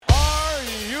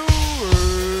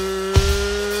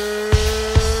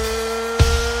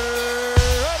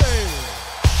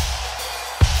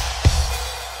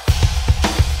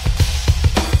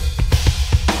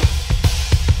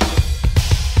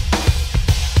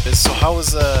So how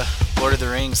was Lord of the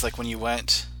Rings like when you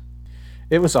went?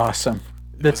 It was awesome.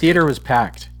 It The was good. theater was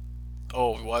packed.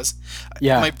 Oh, it was.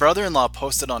 Yeah, My brother-in-law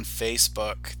posted on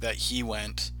Facebook that he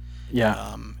went,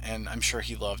 yeah, and I'm sure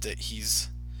he loved it. He's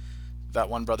that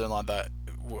one brother-in-law that,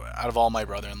 out of all my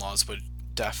brother-in-laws, would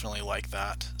definitely like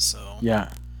that. So, yeah,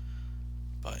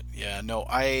 but yeah, no,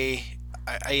 I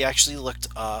actually looked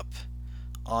up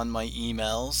on my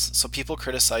emails. So people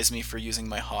criticize me for using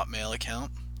my Hotmail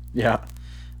account, yeah.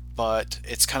 but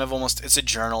it's kind of almost it's a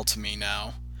journal to me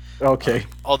now. Okay.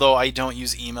 Although I don't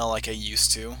use email like I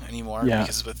used to anymore Yeah,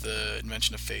 because with the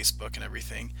invention of Facebook and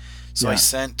everything. So yeah,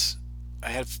 I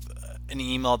had an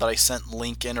email that I sent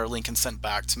Lincoln, or Lincoln sent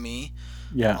back to me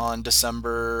yeah. on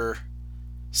December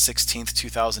 16th,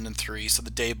 2003. So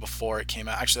the day before it came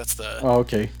out. Actually, that's Oh,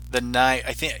 okay. the night.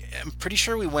 I'm pretty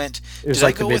sure we went. It Did was I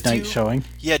like the go with midnight you? showing.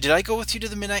 Yeah, did I go with you to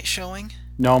the midnight showing?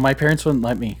 No, my parents wouldn't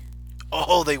let me.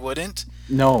 Oh, they wouldn't?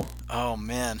 No, Oh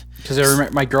man. because I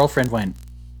remember my girlfriend went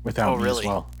without Oh me as really?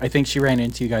 well. I think she ran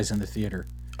into you guys in the theater.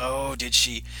 Oh, did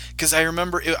she? Because I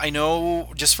remember, I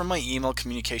know just from my email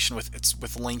communication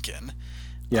with Lincoln,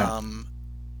 Yeah, um,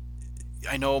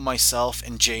 I know myself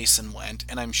and Jason went,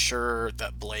 and I'm sure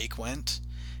that Blake went,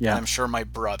 and yeah, I'm sure my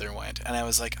brother went, and I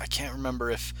was like, I can't remember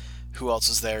if who else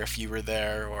was there, if you were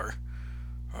there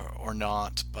or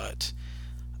not, but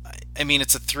I mean,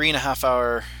 it's a 3.5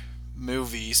 hour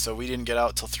movie, so we didn't get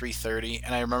out till 3:30,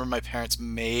 and I remember my parents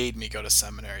made me go to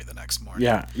seminary the next morning,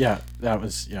 yeah, yeah. That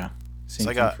was yeah. so Same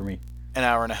I thing got for me. an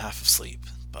hour and a half of sleep,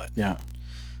 but. Yeah,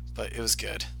 But it was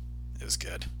good. It was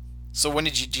good. So when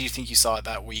do you think you saw it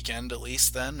that weekend at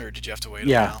least then, or did you have to wait a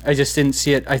yeah. while? I just didn't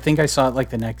see it. I think I saw it like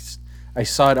the next. I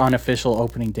saw it on official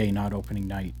opening day, not opening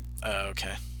night.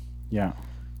 Okay, Yeah,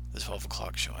 the 12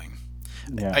 o'clock showing.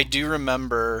 yeah, I do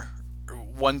remember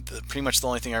pretty much the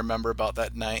only thing I remember about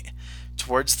that night.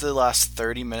 Towards the last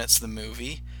 30 minutes of the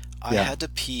movie, I yeah. had to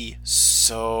pee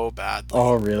so Oh, badly,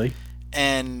 really?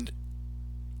 and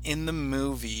in the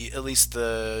movie, at least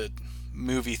the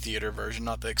movie theater version,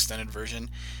 not the extended version,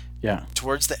 Yeah,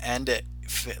 towards the end,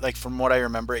 like from what I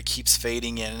remember, it keeps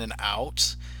fading in and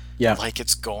out yeah, like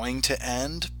it's going to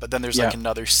end, but then there's like yeah.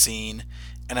 another scene.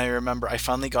 And I remember I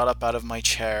finally got up out of my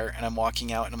chair and I'm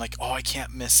walking out and I'm like, oh, I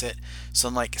can't miss it. So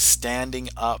I'm like standing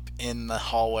up in the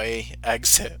hallway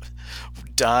exit,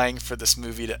 dying for this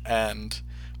movie to end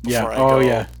Yeah. before I Oh,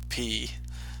 yeah. go pee.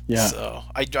 Yeah. So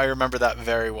I remember that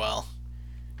very well.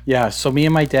 Yeah. So me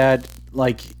and my dad,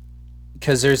 like,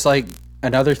 because there's like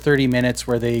another 30 minutes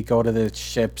where they go to the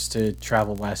ships to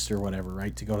travel west or whatever,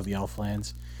 right? To go to the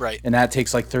Elflands. Right. And that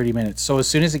takes like 30 minutes. So as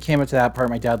soon as it came up to that part,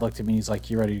 my dad looked at me and he's like,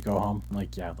 you ready to go home? I'm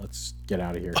like, yeah, let's get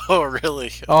out of here. Oh,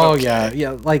 really? Oh yeah, Okay.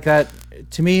 yeah, like that.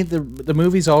 To me, the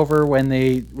movie's over when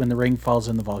the ring falls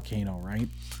in the volcano, right?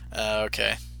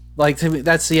 Okay. Like to me,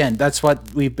 that's the end. That's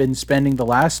what we've been spending the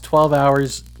last 12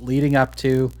 hours leading up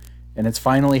to, and it's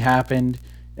finally happened.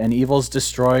 And evil's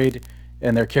destroyed,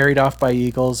 and they're carried off by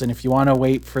eagles. And if you want to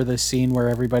wait for the scene where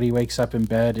everybody wakes up in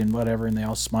bed and whatever, and they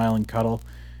all smile and cuddle,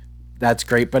 that's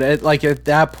great. But at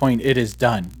that point, it is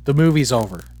done. The movie's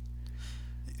over.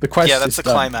 The Yeah, quest that's is the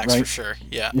done, climax for right? sure.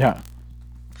 Yeah. Yeah.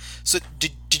 So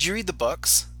did you read the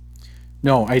books?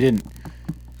 No, I didn't.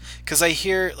 Because I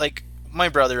hear like my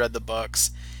brother read the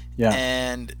books, Yeah.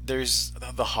 and there's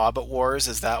the Hobbit Wars.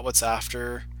 Is that what's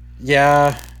after?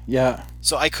 Yeah. Yeah.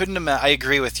 So I couldn't imagine. I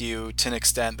agree with you to an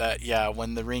extent that yeah,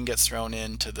 when the ring gets thrown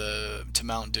into the to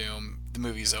Mount Doom, the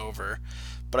movie's over.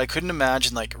 But I couldn't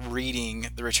imagine like reading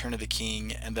The Return of the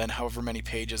King and then however many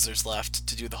pages there's left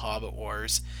to do the Hobbit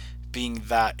Wars, being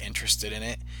that interested in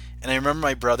it. And I remember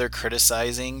my brother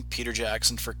criticizing Peter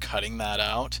Jackson for cutting that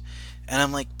out, and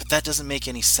I'm like, but that doesn't make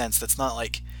any sense. That's not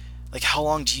like how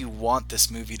long do you want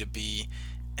this movie to be?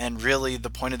 And really, the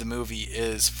point of the movie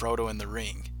is Frodo in the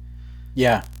ring.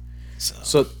 Yeah. So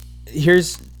So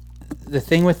here's the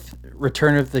thing with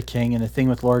Return of the King and the thing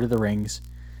with Lord of the Rings,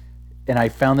 and I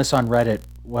found this on Reddit,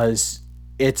 was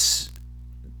it's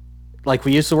like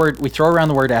we throw around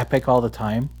the word epic all the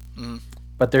time, mm,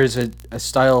 but there's a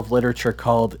style of literature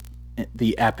called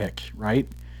the epic, right?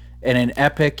 And an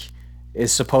epic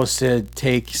is supposed to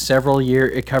take several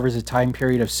years. It covers a time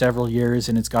period of several years,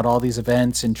 and it's got all these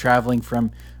events and traveling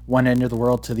from one end of the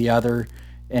world to the other.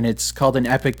 And it's called an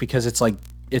epic because it's like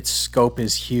its scope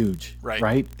is huge, right,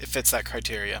 right? it fits that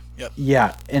criteria. Yep.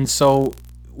 Yeah. And so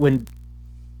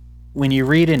when you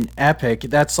read an epic,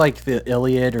 that's like the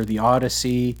Iliad or the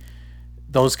Odyssey,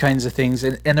 those kinds of things.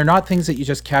 And they're not things that you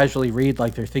just casually read,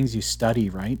 like they're things you study,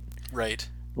 right? Right.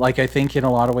 Like I think in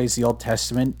a lot of ways the Old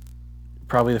Testament,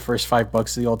 probably the first 5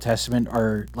 books of the Old Testament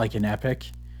are like an epic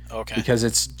Okay. because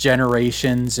it's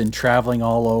generations and traveling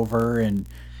all over and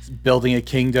building a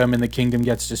kingdom and the kingdom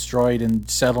gets destroyed and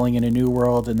settling in a new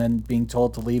world and then being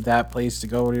told to leave that place to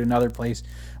go to another place.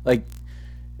 Like,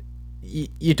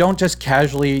 you don't just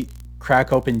casually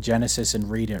crack open Genesis and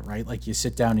read it, right? Like, you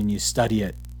sit down and you study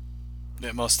it.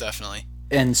 Yeah, most definitely.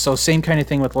 And so same kind of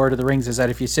thing with Lord of the Rings is that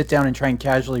if you sit down and try and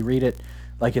casually read it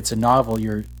like it's a novel,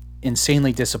 you're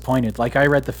insanely disappointed. Like, I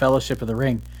read The Fellowship of the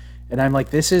Ring and I'm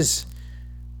like, this is,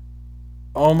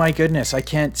 oh my goodness, I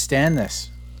can't stand this.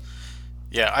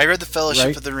 Yeah, I read The Fellowship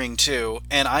Right? of the Ring too,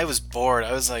 and I was bored.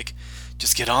 I was like,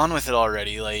 just get on with it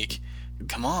already. Like,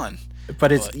 come on. But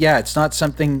But it's not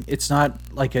something, it's not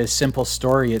like a simple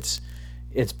story. It's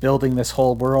building this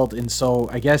whole world. And so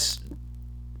I guess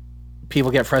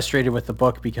people get frustrated with the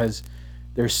book because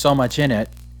there's so much in it.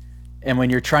 And when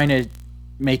you're trying to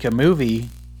make a movie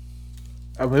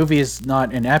is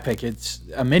not an epic. It's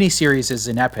a miniseries is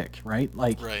an epic, right?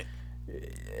 Like, right.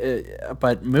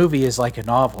 but movie is like a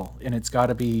novel, and it's got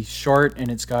to be short, and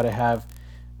it's got to have,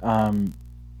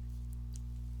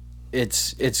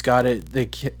 it's got to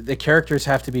the characters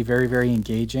have to be very very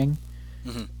engaging,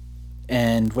 Hmm.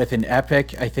 and with an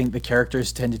epic, I think the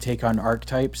characters tend to take on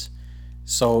archetypes.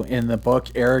 So in the book,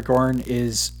 Aragorn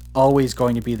is always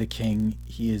going to be the king.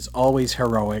 He is always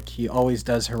heroic. He always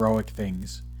does heroic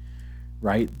things,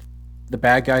 right? The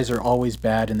bad guys are always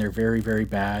bad, and they're very very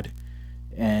bad,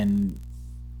 and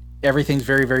everything's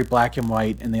very very black and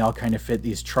white, and they all kind of fit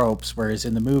these tropes. Whereas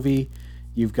in the movie,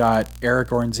 you've got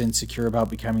Aragorn's insecure about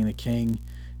becoming the king.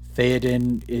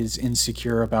 Theoden is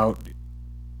insecure about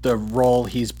the role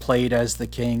he's played as the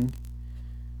king.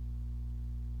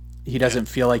 He doesn't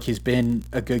feel like he's been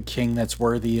a good king that's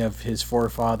worthy of his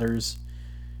forefathers.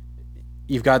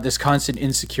 You've got this constant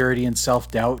insecurity and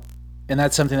self-doubt, and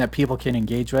that's something that people can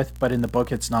engage with, but in the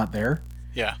book it's not there.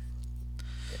 Yeah.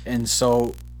 And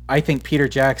so I think Peter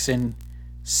Jackson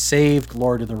saved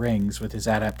Lord of the Rings with his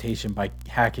adaptation by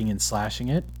hacking and slashing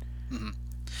it. Hmm.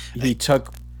 He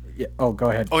took. Oh, go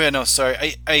ahead. Oh yeah, no,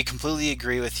 sorry. I completely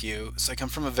agree with you. So I come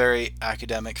from a very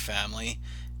academic family,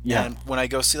 Yeah, and when I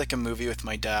go see like a movie with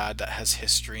my dad that has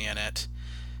history in it,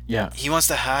 yeah, he wants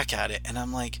to hack at it, and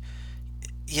I'm like,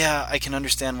 yeah, I can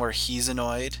understand where he's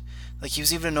annoyed. Like, he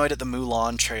was even annoyed at the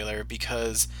Mulan trailer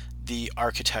because the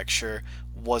architecture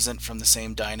wasn't from the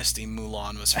same dynasty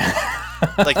Mulan was from.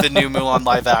 Like the new Mulan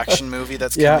live action movie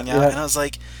that's yeah, coming out. yeah, And I was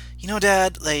like,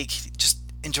 Dad, like, just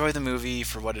enjoy the movie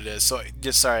for what it is. So,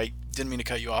 just sorry, I didn't mean to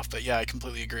cut you off, but yeah, I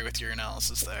completely agree with your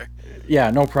analysis there.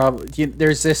 yeah. No problem.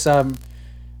 There's this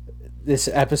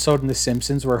episode in The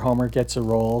Simpsons where Homer gets a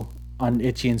role on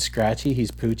Itchy and Scratchy. He's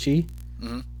Poochie.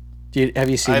 Hmm. Have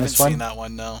you I seen haven't this one? seen that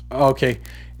one, no. Okay.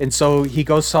 And so he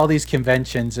goes to all these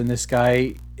conventions, and this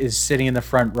guy is sitting in the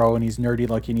front row, and he's nerdy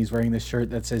looking. He's wearing this shirt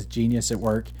that says "Genius at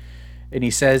Work," and he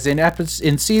says,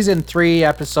 in season 3,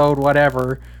 episode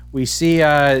whatever, we see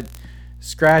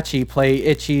Scratchy play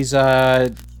Itchy's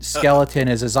skeleton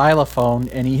as a xylophone,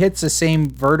 and he hits the same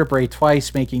vertebrae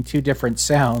twice, making 2 different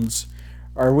sounds.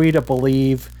 Are we to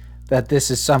believe that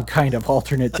this is some kind of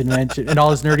alternate dimension? And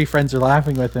all his nerdy friends are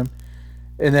laughing with him.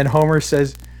 And then Homer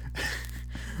says,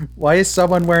 why is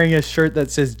someone wearing a shirt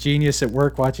that says "Genius at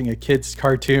Work" watching a kid's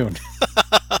cartoon?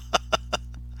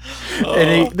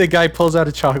 And the guy pulls out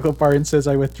a chocolate bar and says,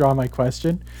 I withdraw my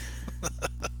question.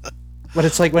 But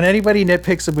it's like when anybody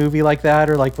nitpicks a movie like that,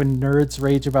 or like when nerds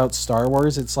rage about Star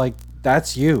Wars, it's like,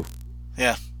 that's you.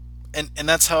 Yeah. And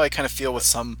that's how I kind of feel with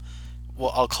some,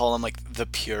 well, I'll call them like the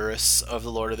purists of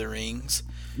the Lord of the Rings.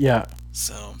 Yeah.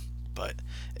 So, but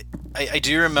I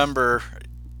do remember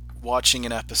watching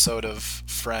an episode of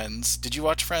Friends. Did you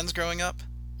watch Friends growing up?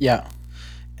 Yeah.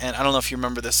 And I don't know if you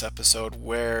remember this episode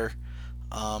where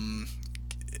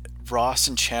Ross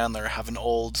and Chandler have an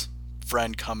old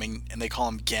friend coming and they call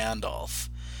him Gandalf.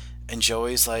 And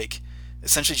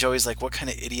essentially Joey's like, what kind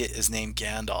of idiot is named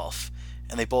Gandalf?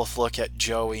 And they both look at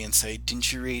Joey and say,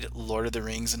 didn't you read Lord of the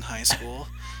Rings in high school?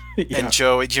 Yeah. And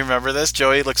Joey, do you remember this?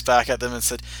 Joey looks back at them and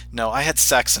said, no, I had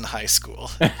sex in high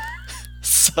school.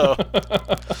 So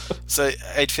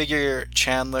I'd figure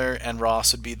Chandler and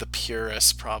Ross would be the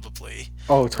purists probably.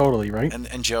 Oh, totally, right?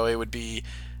 And Joey would be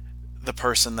the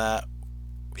person that,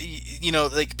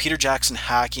 like Peter Jackson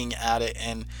hacking at it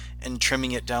and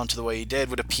trimming it down to the way he did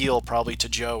would appeal probably to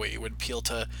Joey, would appeal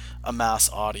to a mass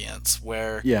audience,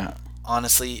 where Yeah.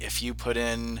 honestly, if you put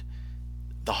in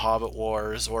the Hobbit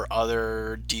Wars or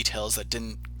other details that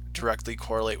didn't directly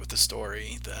correlate with the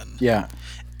story, then Yeah.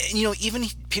 and, even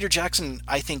Peter Jackson,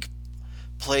 I think,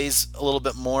 plays a little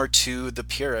bit more to the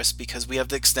purists because we have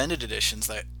the extended editions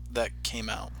that came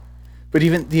out. But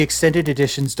even the extended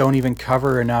editions don't even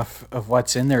cover enough of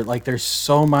what's in there. Like there's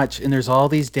so much, and there's all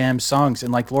these damn songs.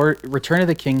 And like Return of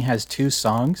the King has 2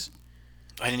 songs.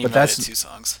 I didn't But even know it had 2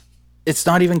 songs. it's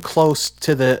not even close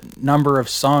to the number of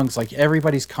songs. Like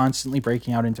everybody's constantly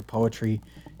breaking out into poetry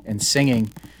and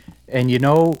singing. And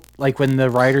like when the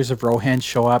riders of Rohan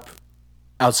show up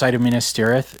outside of Minas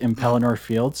Tirith in Pelennor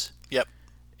Fields, Yep.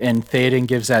 and Theoden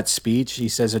gives that speech. He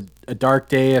says a dark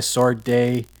day, a sword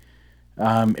day,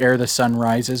 ere the sun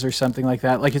rises, or something like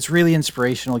that. Like it's really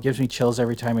inspirational. It gives me chills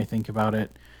every time I think about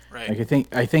it. Right. Like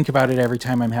I think about it every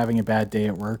time I'm having a bad day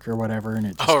at work or whatever, and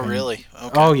it. Just Really?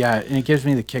 Okay. Oh yeah, and it gives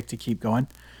me the kick to keep going.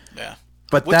 Yeah.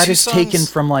 But What that 2 is songs? taken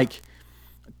from like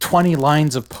 20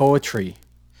 lines of poetry.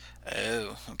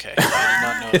 Oh, okay. I did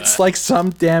not know It's that. like some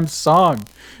damn song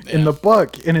in Yeah. the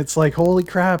book, and it's like, holy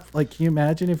crap! Like, can you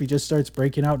imagine if he just starts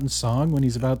breaking out in song when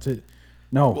he's about to?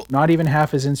 No, not even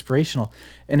half as inspirational.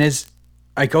 And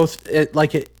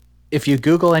if you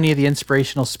Google any of the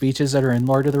inspirational speeches that are in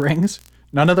Lord of the Rings,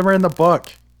 none of them are in the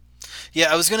book.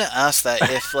 Yeah, I was gonna ask that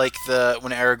if like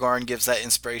when Aragorn gives that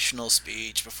inspirational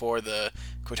speech before the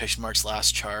quotation marks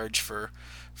last charge for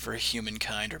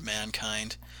humankind or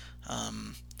mankind,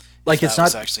 Like if it's that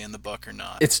was not actually in the book or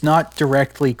not. it's not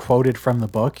directly quoted from the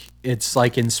book. It's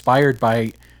like inspired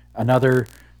by another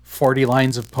 40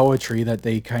 lines of poetry that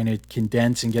they kind of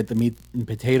condense and get the meat and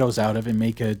potatoes out of and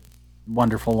make a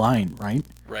wonderful line, right?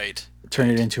 Right. Turn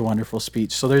it into a wonderful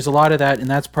speech. So there's a lot of that, and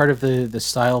that's part of the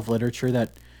style of literature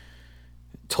that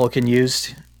Tolkien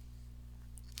used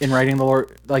in writing the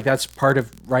Lord. Like that's part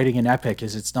of writing an epic.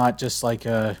 Is it's not just like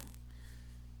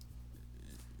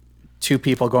two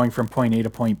people going from point A to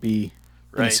point B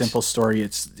in a Right. simple story.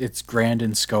 It's grand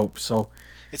in scope. So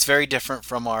It's very different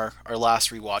from our last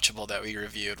rewatchable that we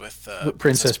reviewed with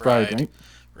Princess Bride, right?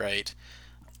 Right.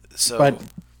 So, But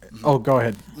go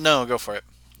ahead. no, go for it.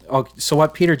 Oh, so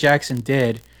what Peter Jackson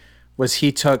did was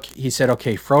he said,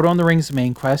 okay, Frodo and the Rings the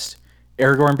main quest,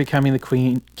 Aragorn becoming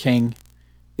the king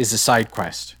is a side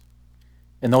quest.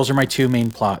 And those are my 2 main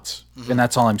plots. And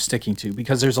that's all I'm sticking to,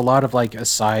 because there's a lot of like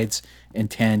asides and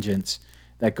tangents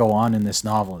that go on in this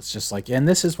novel. It's just like, and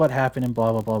this is what happened and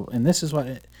blah, blah, blah. And this is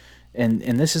and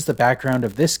this is the background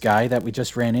of this guy that we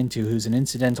just ran into, who's an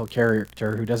incidental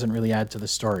character who doesn't really add to the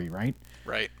story, right?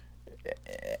 Right.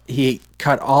 He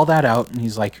cut all that out, and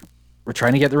he's like, we're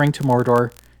trying to get the ring to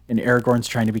Mordor, and Aragorn's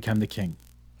trying to become the king.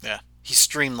 Yeah. He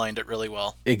streamlined it really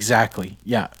well. Exactly,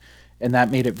 yeah. And that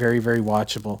made it very, very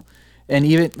watchable. And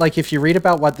even, like, if you read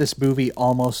about what this movie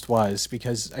almost was,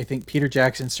 because I think Peter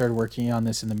Jackson started working on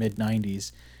this in the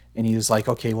mid-90s, and he was like,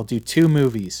 okay, we'll do 2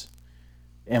 movies.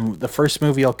 And the first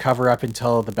movie will cover up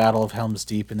until the Battle of Helm's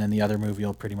Deep, and then the other movie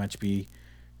will pretty much be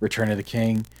Return of the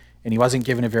King. And he wasn't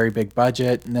given a very big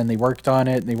budget, and then they worked on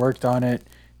it,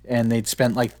 and they'd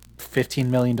spent like $15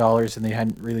 million, and they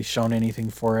hadn't really shown anything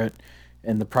for it.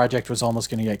 And the project was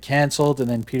almost going to get canceled, and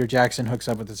then Peter Jackson hooks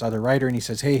up with this other writer, and he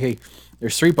says, hey,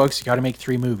 there's 3 books, you got to make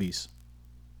 3 movies.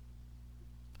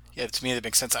 Yeah, to me that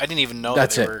makes sense. I didn't even know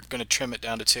That's that they it. were going to trim it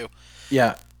down to 2.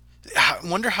 Yeah. I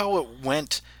wonder how it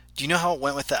went. Do you know how it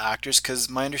went with the actors? Because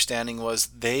my understanding was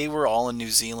they were all in New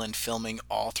Zealand filming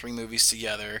all 3 movies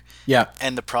together, Yeah.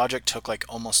 and the project took like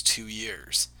almost 2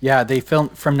 years. Yeah, they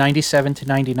filmed from 97 to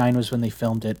 99 was when they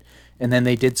filmed it. And then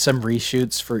they did some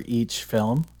reshoots for each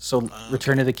film. So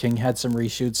Return of the King had some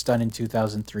reshoots done in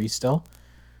 2003 still.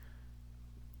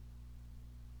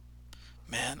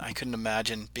 Man, I couldn't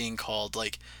imagine being called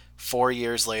like 4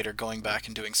 years later going back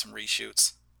and doing some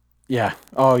reshoots. Yeah.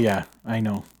 Oh, yeah. I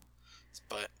know.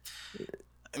 But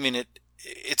I mean,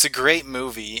 it's a great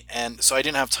movie, and so I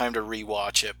didn't have time to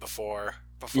rewatch it before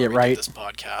Yeah, we right. did this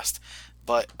podcast.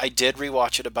 But I did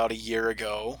rewatch it about a year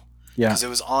ago Yeah. because it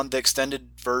was on the extended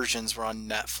versions were on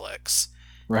Netflix.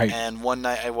 Right. And one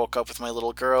night I woke up with my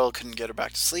little girl, couldn't get her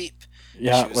back to sleep.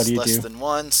 Yeah. She was What do you less do? than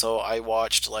 1, so I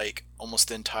watched like almost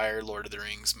the entire Lord of the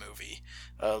Rings movie,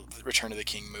 Return of the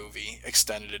King movie,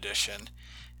 extended edition.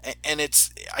 And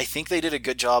I think they did a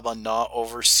good job on not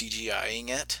over CGIing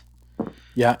it,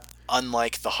 Yeah.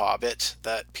 unlike The Hobbit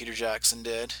that Peter Jackson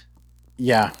did.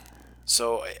 Yeah.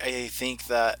 So I think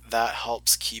that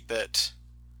helps keep it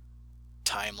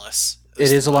timeless.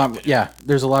 It is a in my lot. opinion. Yeah.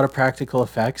 There's a lot of practical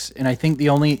effects. And I think the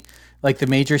only, like the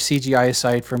major CGI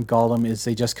aside from Gollum is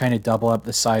they just kind of double up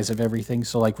the size of everything.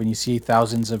 So like when you see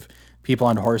thousands of people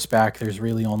on horseback, there's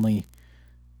really only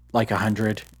like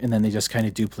 100. And then they just kind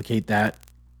of duplicate that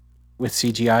with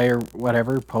CGI or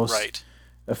whatever post Right.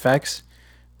 effects.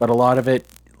 But a lot of it,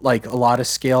 like a lot of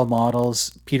scale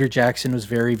models, Peter Jackson was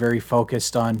very, very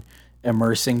focused on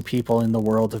immersing people in the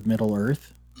world of Middle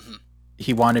Earth. Mhm.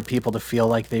 He wanted people to feel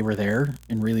like they were there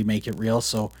and really make it real.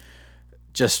 So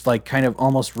just like kind of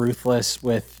almost ruthless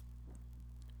with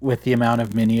the amount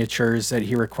of miniatures that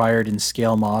he required in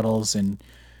scale models and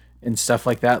stuff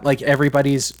like that. Like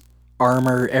everybody's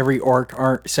armor, every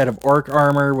set of orc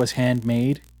armor was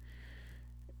handmade.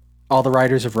 All the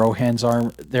riders of Rohan's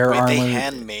their Wait, armor. they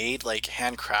handmade, like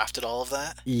handcrafted all of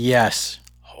that? Yes.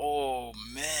 Oh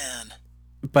man.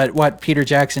 But what Peter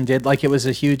Jackson did, like, it was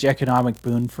a huge economic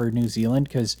boon for New Zealand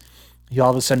because he all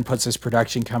of a sudden puts this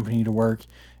production company to work,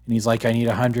 and he's like, I need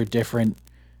 100 different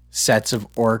sets of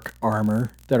orc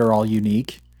armor that are all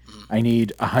unique. I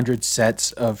need 100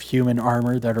 sets of human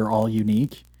armor that are all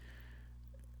unique.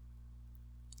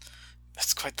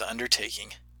 That's quite the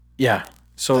undertaking. Yeah.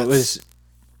 So it was.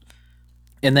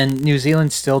 And then New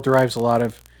Zealand still derives a lot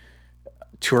of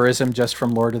tourism just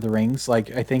from Lord of the Rings. Like,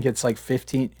 I think it's like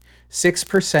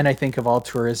 6%, I think, of all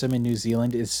tourism in New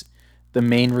Zealand is the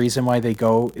main reason why they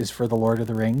go is for the Lord of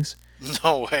the Rings.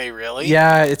 No way, really?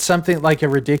 Yeah, it's something like a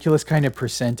ridiculous kind of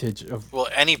percentage of. Well,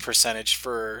 any percentage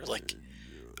for, like,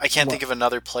 I can't think of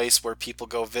another place where people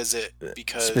go visit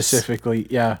because specifically,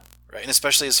 yeah. Right, and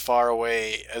especially as far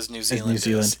away as New Zealand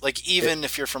is. Like, even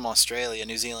if you're from Australia,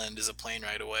 New Zealand is a plane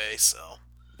ride away, so.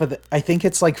 But I think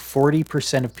it's like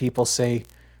 40% of people say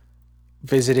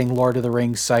visiting Lord of the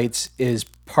Rings sites is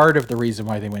part of the reason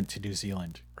why they went to New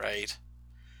Zealand. Right.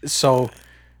 So,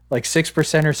 like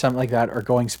 6% or something like that are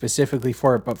going specifically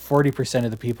for it, but 40% of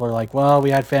the people are like, well,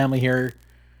 we had family here,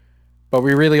 but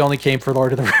we really only came for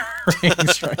Lord of the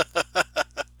Rings, right?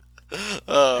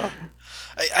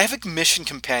 I have a mission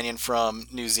companion from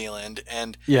New Zealand,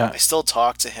 and yeah. I still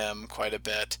talk to him quite a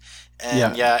bit.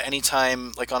 And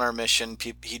anytime, like on our mission,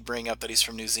 he'd bring up that he's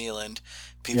from New Zealand.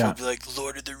 People would be like,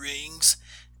 Lord of the Rings?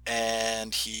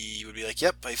 And he would be like,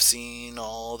 yep, I've seen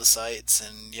all the sites,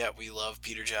 and yeah, we love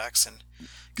Peter Jackson.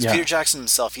 Because Peter Jackson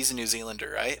himself, he's a New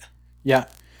Zealander, right? Yeah.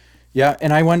 Yeah,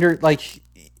 and I wonder, like,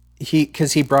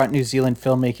 because he brought New Zealand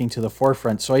filmmaking to the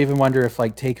forefront, so I even wonder if,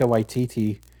 like, Taika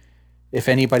Waititi, if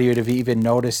anybody would have even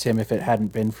noticed him if it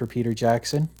hadn't been for Peter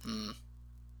Jackson.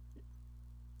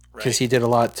 Because he did a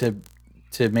lot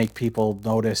to make people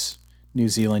notice New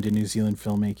Zealand and New Zealand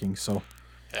filmmaking. So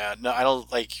yeah, no, I don't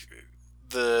like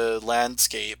the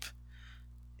landscape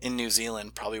in New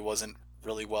Zealand probably wasn't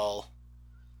really well.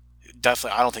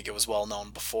 Definitely, I don't think it was well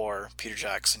known before Peter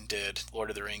Jackson did Lord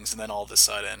of the Rings, and then all of a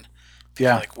sudden,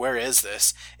 people are like, where is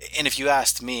this? And if you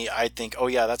asked me, I'd think, oh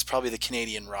yeah, that's probably the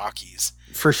Canadian Rockies.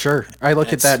 For sure. I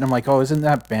look at that and I'm like, oh, isn't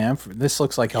that Banff? This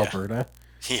looks like Alberta.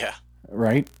 Yeah.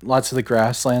 Right? Lots of the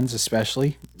grasslands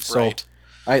especially. So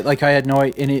I had no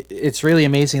idea. And it's really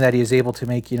amazing that he is able to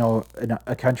make,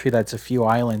 a country that's a few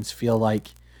islands feel like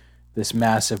this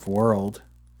massive world.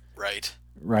 Right.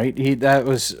 Right?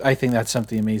 I think that's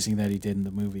something amazing that he did in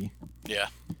the movie. Yeah.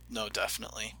 No,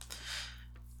 definitely.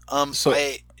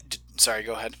 Sorry,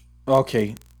 go ahead.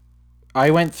 Okay. I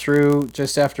went through,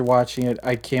 just after watching it,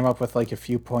 I came up with like a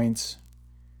few points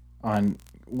on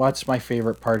what's my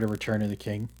favorite part of Return of the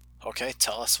King. Okay,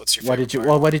 tell us what's your favorite part.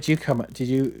 Well, what did you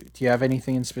do you have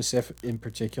anything in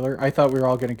particular? I thought we were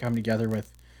all going to come together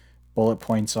with bullet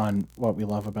points on what we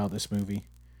love about this movie.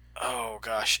 Oh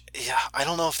gosh. Yeah, I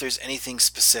don't know if there's anything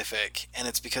specific, and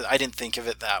it's because I didn't think of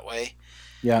it that way.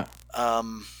 Yeah.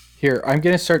 Here, I'm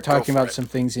going to start talking about some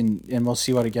things and we'll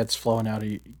see what it gets flowing out of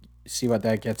you. See what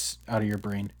that gets out of your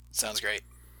brain. Sounds great.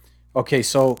 Okay,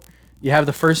 so you have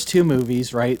the first two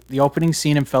movies, right? The opening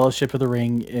scene in Fellowship of the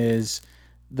Ring is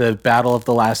the Battle of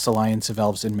the Last Alliance of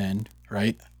Elves and Men,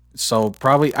 right? So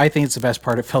probably, I think it's the best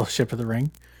part of Fellowship of the Ring.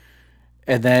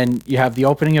 And then you have the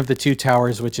opening of the Two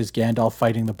Towers, which is Gandalf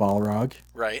fighting the Balrog.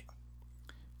 Right.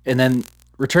 And then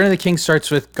Return of the King starts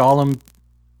with Gollum,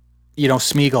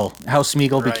 Smeagol, how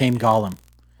Smeagol became Gollum.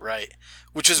 Right.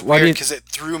 Which is weird because it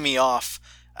threw me off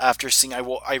after seeing,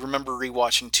 I remember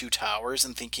rewatching Two Towers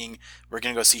and thinking we're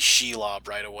going to go see Shelob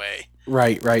right away.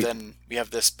 Right. Then we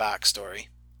have this backstory.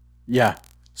 Yeah.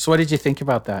 So what did you think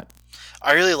about that?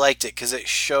 I really liked it because it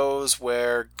shows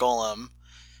where Gollum,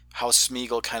 how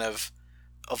Smeagol kind of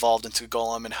evolved into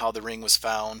Gollum and how the ring was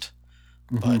found.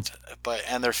 Mm-hmm.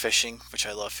 And they're fishing, which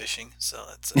I love fishing, so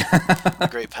that's a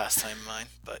great pastime of mine.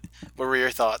 But what were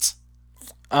your thoughts?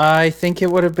 I think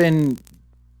it would have been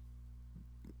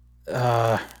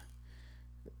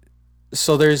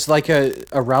so there's like a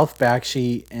Ralph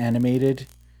Bakshi animated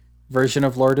version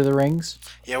of Lord of the Rings.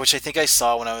 Yeah, which I think I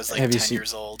saw when I was like 10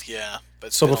 years old. Yeah, but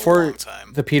it's so been before a long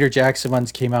time. The Peter Jackson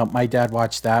ones came out, my dad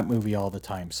watched that movie all the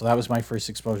time. So that was my first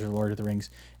exposure to Lord of the Rings,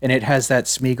 and it has that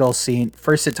Smeagol scene.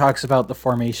 First, it talks about the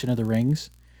formation of the rings.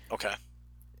 Okay.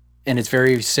 And it's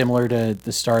very similar to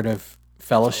the start of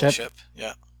Fellowship.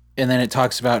 Yeah. And then it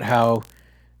talks about how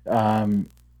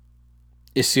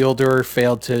Isildur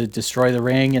failed to destroy the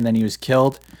ring, and then he was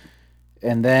killed.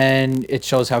 And then it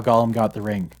shows how Gollum got the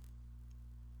ring.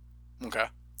 Okay.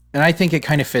 And I think it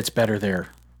kind of fits better there.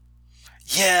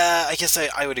 Yeah, I guess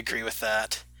I would agree with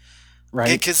that. Right?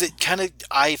 Because it kind of,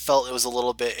 I felt it was a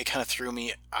little bit, it kind of threw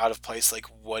me out of place. Like,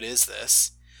 what is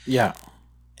this? Yeah.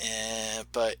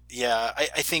 But yeah,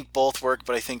 I think both work,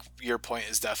 but I think your point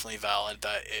is definitely valid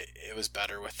that it was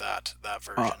better with that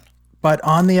version. But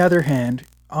on the other hand,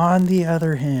 on the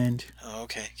other hand, Oh,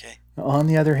 okay. on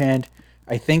the other hand,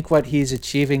 I think what he's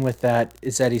achieving with that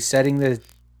is that he's setting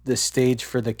the stage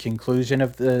for the conclusion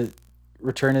of the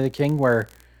Return of the King, where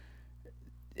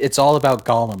it's all about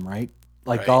Gollum, right?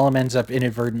 Like Right. Gollum ends up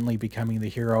inadvertently becoming the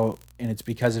hero, and it's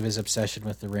because of his obsession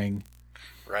with the ring.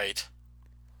 Right.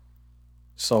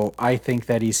 So I think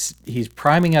that he's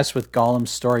priming us with Gollum's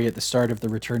story at the start of the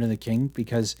Return of the King,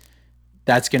 because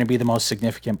that's going to be the most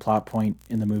significant plot point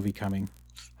in the movie coming.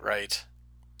 Right.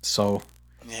 So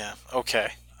Yeah.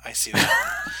 Okay. I see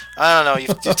that. I don't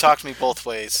know. You've talked me both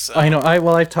ways. So. I know.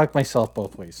 I've talked myself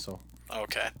both ways. So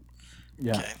Okay.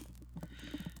 yeah. Okay.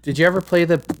 Did you ever play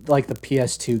the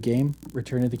PS2 game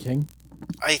Return of the King?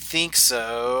 I think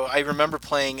so. I remember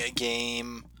playing a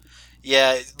game.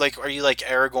 Yeah, like, are you like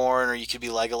Aragorn, or you could be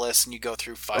Legolas and you go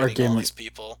through fighting all Gimli. these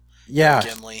people? Yeah.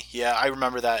 Gimli. Yeah, I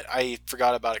remember that. I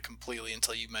forgot about it completely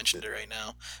until you mentioned it right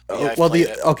now. But yeah, I've Well, played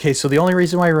it. okay, so the only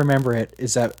reason why I remember it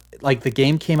is that like the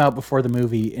game came out before the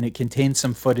movie, and it contained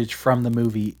some footage from the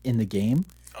movie in the game.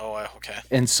 Oh, okay.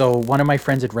 And so one of my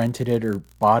friends had rented it or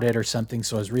bought it or something,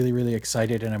 so I was really, really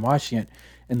excited, and I'm watching it.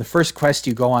 And the first quest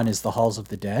you go on is the Halls of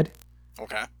the Dead.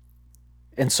 Okay.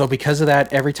 And so because of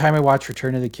that, every time I watch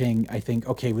Return of the King, I think,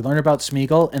 okay, we learn about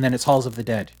Smeagol, and then it's Halls of the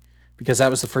Dead, because that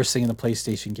was the first thing in the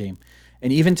PlayStation game.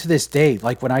 And even to this day,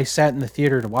 like when I sat in the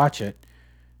theater to watch it,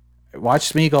 I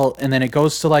watched Smeagol, and then it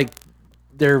goes to like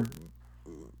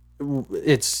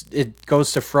it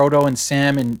goes to Frodo and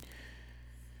Sam and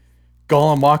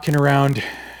Gollum walking around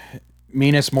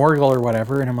Minas Morgul or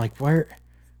whatever, and I'm like, where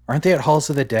aren't they at Halls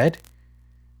of the Dead?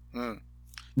 No,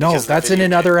 Because of the that's in video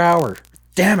another hour.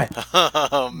 Damn it.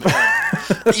 Oh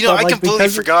man. You know, I Like, completely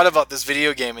because- forgot about this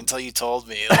video game until you told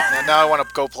me. Like, now I want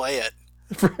to go play it.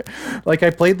 Like I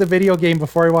played the video game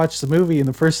before I watched the movie, and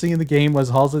the first thing in the game was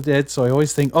Halls of the Dead, so I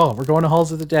always think, oh, we're going to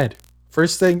Halls of the Dead.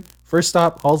 First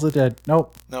stop, Halls of the Dead.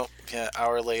 Nope. Yeah,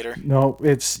 hour later. No,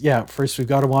 first we've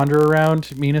got to wander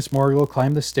around Minas Morgul,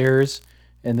 climb the stairs,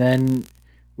 and then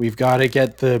we've got to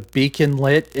get the beacon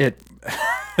lit at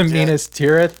Minas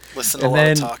Tirith. Listen to and a lot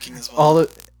then of talking as well.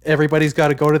 everybody's got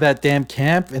to go to that damn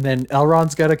camp, and then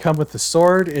Elrond's got to come with the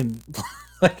sword, and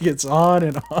like it's on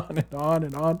and on and on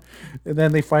and on, and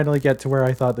then they finally get to where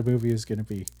I thought the movie was going to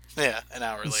be. Yeah, an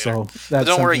hour later. So But that's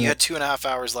don't worry, something you that- had 2.5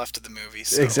 hours left of the movie.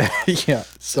 So, exactly. Yeah.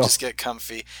 So So just get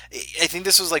comfy. I think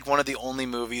this was like one of the only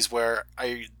movies where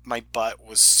my butt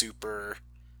was super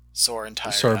sore and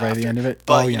tired. sore by after. the end of it.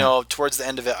 But Oh, you yeah. know, towards the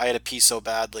end of it, I had to pee so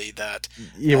badly that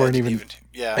You I weren't didn't even.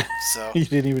 Yeah. So You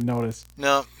didn't even notice.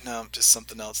 no, just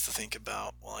something else to think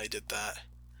about while I did that.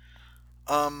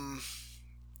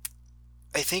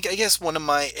 I guess one of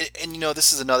my, and you know,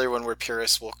 this is another one where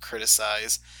purists will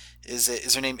criticize.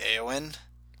 Is her name Eowyn?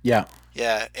 Yeah.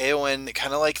 Yeah, Eowyn,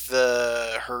 kind of like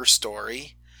her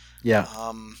story. Yeah.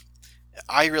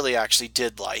 I really actually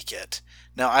did like it.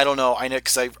 Now I don't know. I know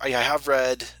because I have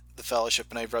read The Fellowship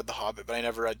and I've read The Hobbit, but I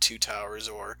never read Two Towers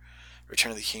or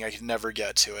Return of the King. I could never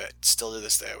get to it. Still to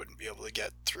this day, I wouldn't be able to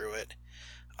get through it.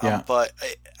 Yeah. But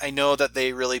I know that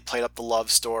they really played up the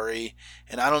love story,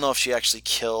 and I don't know if she actually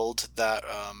killed that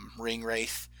ring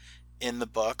wraith in the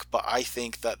book, but I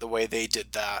think that the way they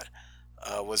did that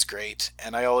was great.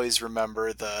 And I always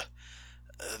remember the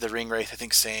ring wraith, I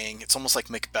think, saying it's almost like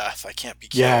Macbeth. I can't be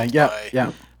killed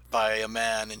by a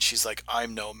man, and she's like,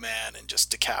 I'm no man, and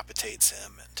just decapitates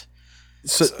him. And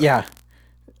So yeah,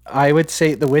 I would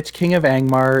say the Witch King of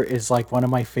Angmar is like one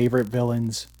of my favorite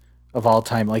villains of all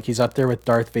time. Like he's up there with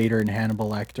Darth Vader and Hannibal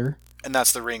Lecter. and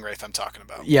that's the ring wraith I'm talking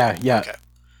about. Yeah. Okay.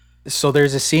 So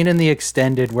there's a scene in the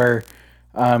extended where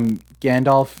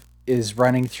Gandalf is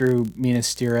running through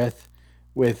Minas Tirith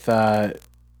with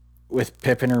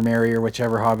Pippin or Merry or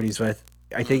whichever hobbit he's with.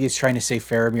 I think he's trying to save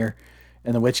Faramir,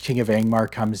 and the Witch King of Angmar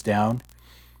comes down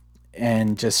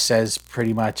and just says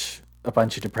pretty much a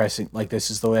bunch of depressing, like,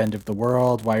 this is the end of the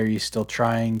world. Why are you still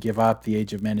trying? Give up. The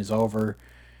age of men is over.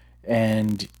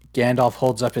 And Gandalf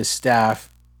holds up his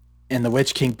staff, and the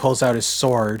Witch King pulls out his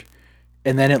sword,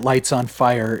 and then it lights on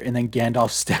fire, and then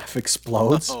Gandalf's staff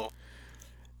explodes. Oh.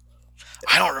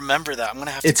 I don't remember that. I'm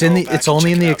gonna have to. It's in the. back It's and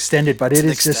only check in it the out. extended, but It's it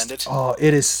in is the extended? just. Oh,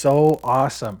 it is so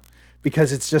awesome,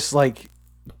 because it's just like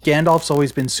Gandalf's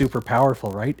always been super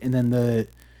powerful, right? And then the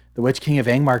Witch King of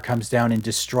Angmar comes down and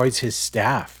destroys his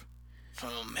staff,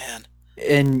 Oh man.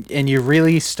 and you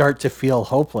really start to feel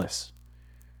hopeless,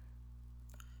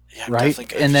 Yeah, I'm right? definitely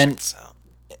gonna have to check this out.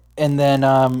 And then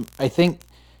I think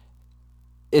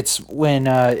it's when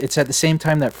it's at the same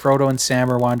time that Frodo and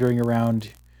Sam are wandering around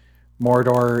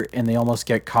Mordor and they almost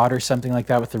get caught or something like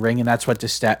that with the ring, and that's what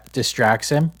distracts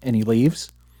him, and he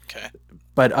leaves. Okay.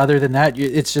 But other than that,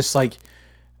 it's just like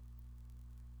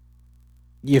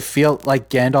you feel like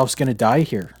Gandalf's gonna die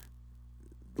here.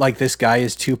 Like this guy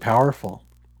is too powerful,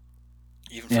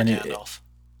 Even for and Gandalf.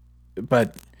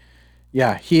 but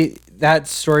yeah, he that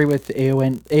story with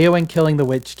Eowyn killing the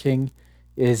Witch King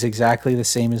is exactly the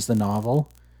same as the novel.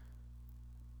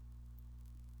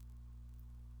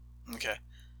 Okay.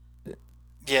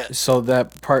 Yeah. So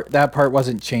that part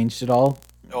wasn't changed at all.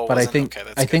 Oh, it But wasn't? Okay,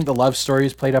 that's I good. think the love story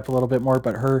is played up a little bit more.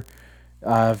 But her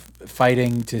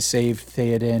fighting to save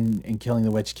Theoden and killing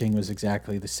the Witch King was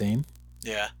exactly the same.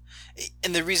 Yeah.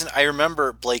 And the reason I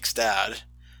remember Blake's dad,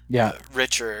 Yeah,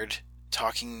 Richard,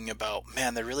 talking about,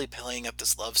 man, they're really playing up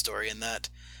this love story, and that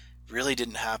really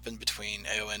didn't happen between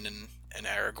Eowyn and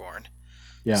Aragorn.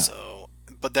 yeah, So,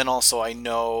 but then also I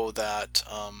know that,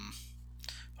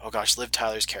 oh gosh, Liv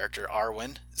Tyler's character,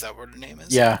 Arwen, is that what her name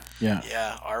is? yeah, yeah,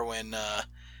 Yeah, Arwen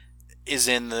is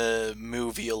in the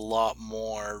movie a lot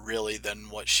more, really, than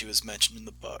what she was mentioned in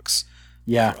the books,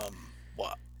 yeah, from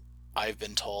what I've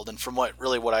been told, and from what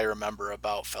I remember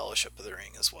about Fellowship of the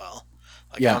Ring as well.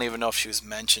 Like, I yeah, don't even know if she was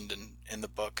mentioned in the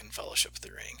book in Fellowship of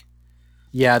the Ring.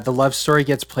 yeah. The love story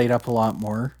gets played up a lot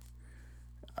more.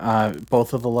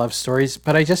 Both of the love stories,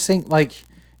 but I just think like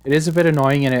it is a bit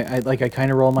annoying, and I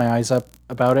kind of roll my eyes up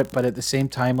about it, but at the same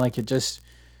time, like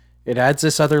it adds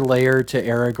this other layer to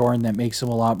Aragorn that makes him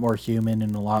a lot more human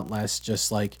and a lot less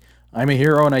just like I'm a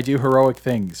hero and I do heroic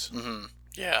things. Hmm.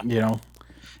 Yeah. You know,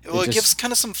 Well, it gives just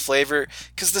kind of some flavor,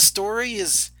 because the story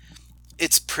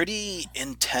it's pretty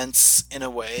intense in a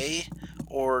way,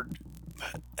 or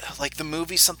like the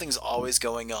movie, something's always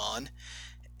going on.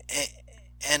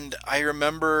 And I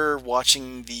remember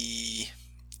watching the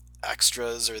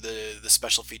extras or the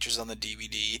special features on the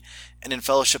DVD, and in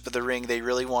Fellowship of the Ring, they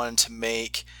really wanted to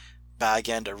make Bag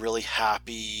End a really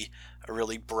happy, a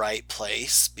really bright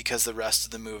place, because the rest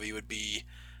of the movie would be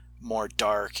more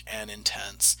dark and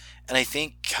intense. And I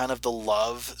think kind of the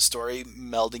love story,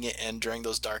 melding it in during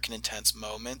those dark and intense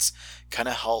moments, kind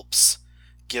of helps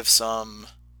give some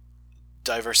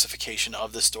diversification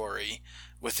of the story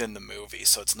within the movie.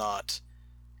 So it's not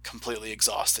completely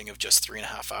exhausting of just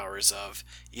 3.5 hours of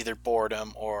either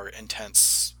boredom or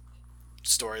intense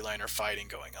storyline or fighting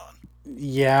going on.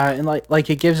 yeah, and like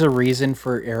it gives a reason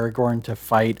for Aragorn to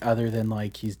fight other than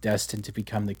like he's destined to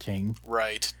become the king,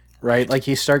 Right, right? right, Like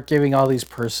you start giving all these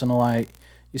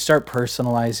you start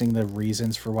personalizing the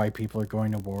reasons for why people are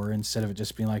going to war instead of it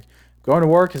just being like going to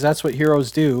war because that's what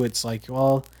heroes do. It's like,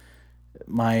 well,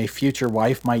 my future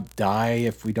wife might die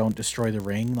if we don't destroy the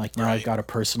ring. Like now I've right, got a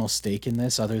personal stake in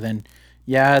this other than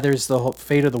yeah, there's the whole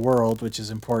fate of the world, which is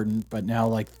important, but now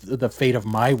like the fate of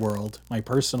my world, my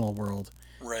personal world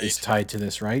is right. tied to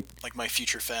this, right? Like my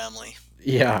future family,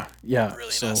 Yeah, yeah.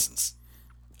 really, in So essence.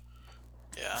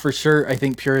 Yeah. for sure I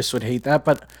think purists would hate that,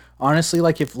 but honestly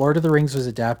like if Lord of the Rings was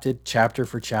adapted chapter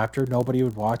for chapter, nobody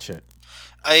would watch it.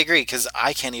 I agree, because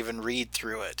I can't even read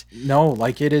through it. No,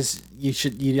 like it is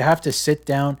you have to sit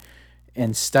down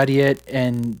and study it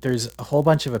and there's a whole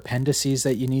bunch of appendices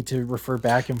that you need to refer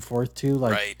back and forth to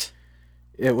like Right,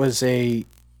 it was a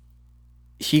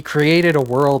he created a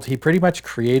world he pretty much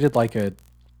created like a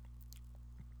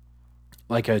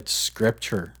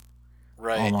scripture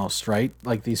right. almost right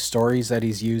like these stories that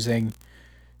he's using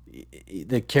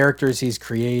the characters he's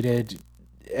created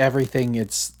everything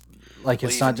it's like Well,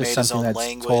 he it's not even just made his something own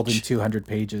that's told in language. 200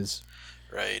 pages.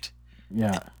 Right.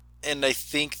 Yeah, And I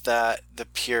think that the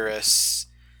purists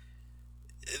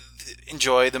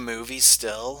enjoy the movies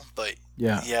still, but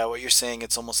yeah, yeah, what you're saying,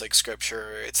 it's almost like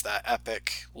scripture. It's that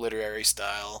epic literary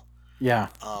style. yeah,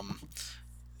 Um,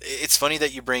 it's funny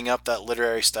that you bring up that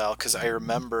literary style, because I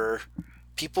remember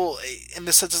people, and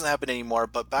this doesn't happen anymore,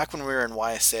 but back when we were in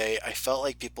YSA, I felt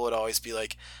like people would always be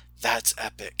like, "That's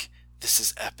epic. This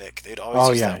is epic." They'd always oh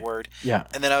use yeah, that word. yeah,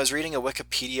 And then I was reading a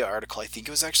Wikipedia article. I think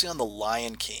it was actually on the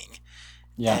Lion King,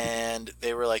 yeah, and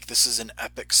they were like, "This is an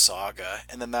epic saga."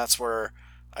 And then that's where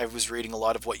I was reading a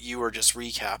lot of what you were just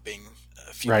recapping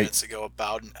a few right. minutes ago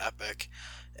about an epic.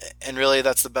 And really,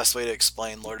 that's the best way to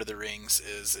explain Lord of the Rings,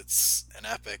 is it's an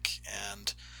epic.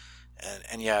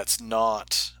 And yeah, it's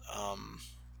not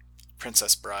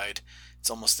Princess Bride. It's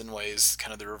almost in ways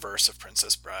kind of the reverse of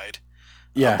Princess Bride.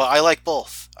 Yeah. But I like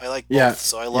both. I like Yeah. both,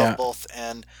 so I love Yeah. both.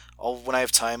 And when I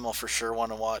have time, I'll for sure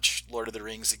want to watch Lord of the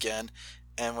Rings again.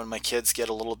 And when my kids get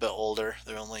a little bit older,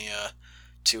 they're only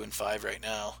 2 and 5 right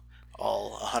now.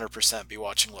 I'll 100% be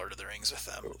watching Lord of the Rings with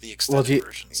them, the Well, extended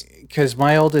versions. because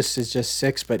my oldest is just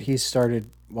 6, but he started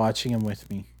watching them with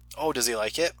me. Oh, does he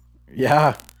like it?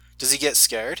 Yeah. Does he get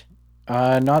scared?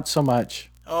 Not so much.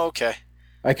 Oh, okay.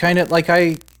 I kind of like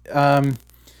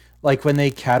when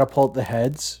they catapult the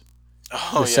heads,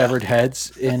 Oh, the yeah. severed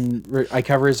heads, and I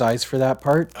cover his eyes for that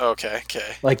part. Okay,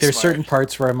 okay. Like there's Smart. certain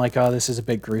parts where I'm like, oh, this is a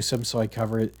bit gruesome, so I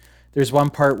cover it. There's one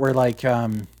part where like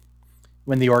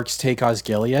when the orcs take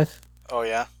Osgiliath, Oh,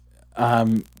 yeah.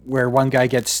 where one guy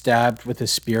gets stabbed with a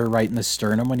spear right in the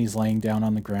sternum when he's laying down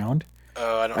on the ground.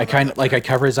 Oh, I don't I know kind that of like part. I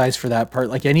cover his eyes for that part.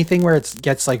 Like anything where it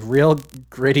gets like real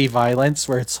gritty violence,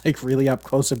 where it's like really up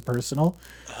close and personal,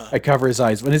 I cover his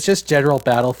eyes. When it's just general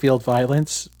battlefield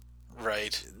violence,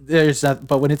 Right. there's not.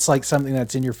 But when it's like something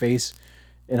that's in your face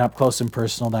and up close and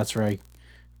personal, that's where I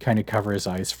kind of cover his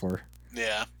eyes for.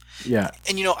 Yeah. Yeah,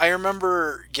 And I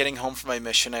remember getting home from my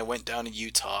mission. I went down to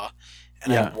Utah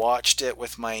and I yeah, watched it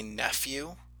with my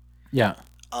nephew. yeah,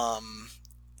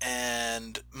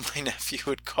 And my nephew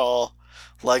would call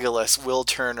Legolas Will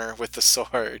Turner with the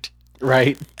sword.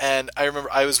 right. And I remember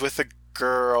I was with a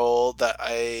girl that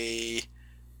I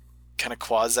kind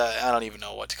of I don't even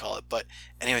know what to call it. But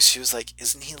anyways, she was like,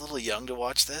 "Isn't he a little young to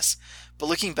watch this?" But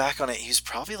looking back on it, he was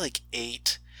probably like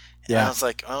 8. And I Yeah, was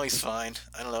like, "Oh, he's fine.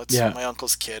 I don't know. It's yeah. my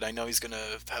uncle's kid. I know he's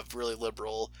gonna have really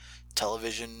liberal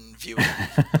television viewing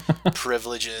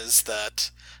privileges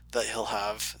that he'll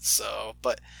have." So,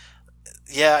 but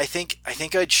yeah, I think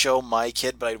I'd show my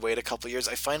kid, but I'd wait a couple years.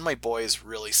 I find my boy is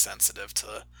really sensitive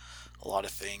to a lot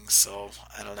of things, so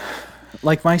I don't know.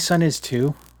 Like my son is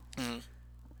too, Mhm.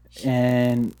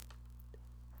 and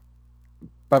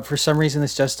but for some reason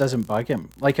this just doesn't bug him.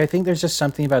 Like I think there's just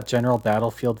something about general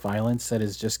battlefield violence that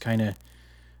is just kind of.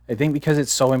 I think because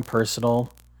it's so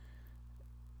impersonal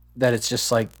that it's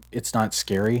just like it's not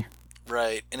scary.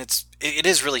 Right, and it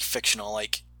is really fictional.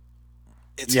 Like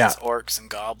Yeah, it's orcs and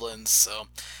goblins, so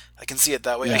I can see it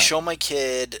that way. I yeah, show my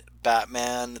kid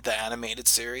Batman the animated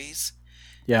series,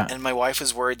 yeah. and my wife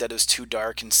was worried that it was too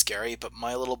dark and scary, but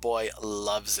my little boy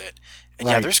loves it. And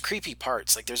yeah, Right. there's creepy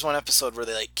parts. Like there's one episode where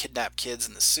they like kidnap kids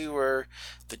in the sewer.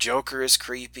 The Joker is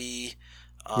creepy.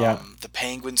 Yeah, The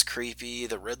Penguin's creepy.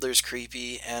 The Riddler's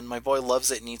creepy, and my boy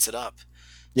loves it and eats it up.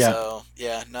 yeah, So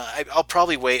yeah, no, I'll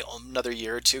probably wait another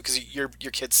year or two because your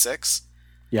kid's 6,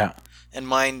 yeah. and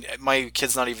my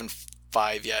kid's not even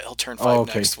 5 yet. He'll turn Oh, 5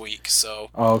 okay. next week. So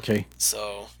Oh, okay.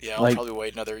 yeah, I'll Like probably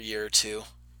wait another year or two.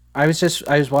 I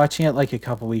was watching it like a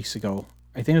couple weeks ago.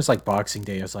 I think it was like Boxing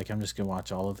Day. I was like, I'm just gonna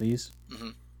watch all of these.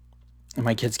 Hmm. And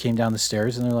my kids came down the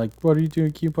stairs and they're like, "What are you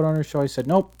doing? Can you put on our show?" I said,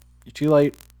 "Nope, you're too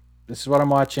late. This is what I'm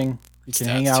watching. You It's can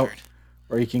hang Dad's out turn.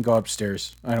 or you can go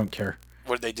upstairs. I don't care."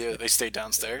 What did they do? They stayed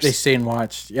downstairs. They stay and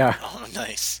watched. Yeah, Oh,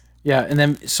 nice. yeah. And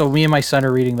then so me and my son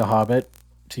are reading The Hobbit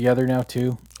together now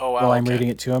too. Oh wow. While I'm Okay. reading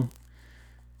it to him.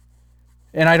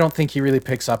 And I don't think he really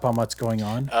picks up on what's going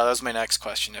on. That was my next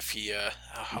question. If he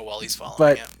how well he's following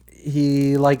But it.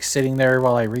 he likes sitting there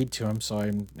while I read to him, so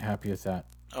I'm happy with that.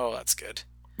 Oh, that's good.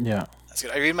 Yeah, That's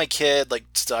good. I read my kid like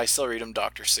I still read him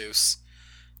Dr. Seuss.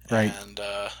 right. And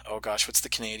oh gosh, what's the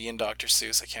Canadian Dr.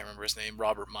 Seuss? I can't remember his name.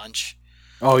 Robert Munch.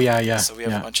 Oh yeah, yeah, So we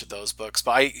have a yeah. bunch of those books.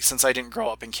 But since I didn't grow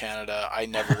up in Canada, I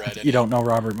never read any. You don't know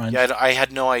Robert Munch? Yeah, I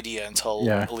had no idea until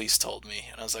Yeah. Elise told me,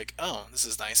 and I was like, "Oh, this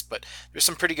is nice." But there's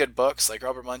some pretty good books. Like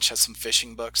Robert Munch has some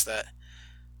fishing books that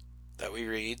we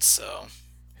read. So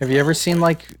Have you ever seen boy.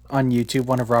 like on YouTube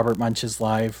one of Robert Munch's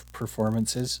live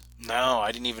performances? no,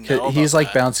 I didn't even know. He's about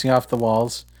like that. bouncing off the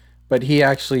walls, but he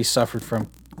actually suffered from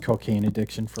cocaine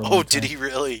addiction for a long Oh, time. did he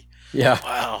really? Yeah,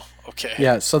 Wow. Okay.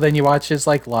 yeah. So then you watch his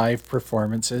like live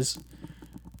performances,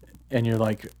 and you're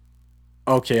like,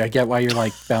 okay, I get why you're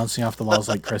like bouncing off the walls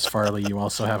like Chris Farley. You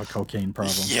also have a cocaine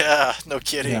problem. Yeah. No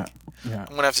kidding. Yeah, yeah,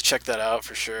 I'm gonna have to check that out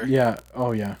for sure. yeah.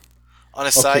 Oh yeah, On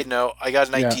a side note, I got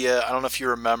an Yeah. idea. I don't know if you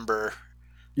remember.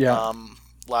 yeah,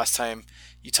 Last time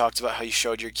you talked about how you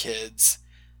showed your kids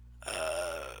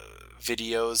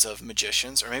videos of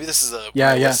magicians, or maybe this is when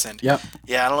yeah, I yeah, listened. yeah.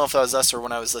 Yeah, I don't know if that was us or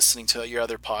when I was listening to your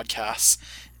other podcasts.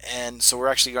 And so we're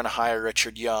actually going to hire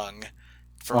Richard Young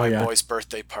for Oh, my yeah. boy's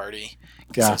birthday party.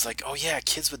 Because I Yeah. was like, oh yeah,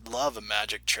 kids would love a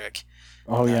magic trick,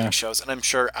 Oh magic yeah. shows. And I'm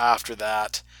sure after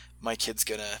that, my kid's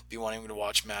going to be wanting to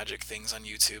watch magic things on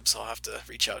YouTube. So I'll have to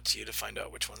reach out to you to find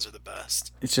out which ones are the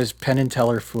best. It's just Penn and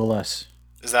Teller fool us.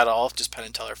 Is that all? Just Penn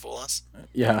and Teller fool us?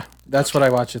 Yeah, that's what I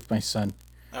watch with my son.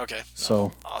 Okay. No,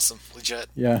 So awesome. Legit.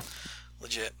 yeah,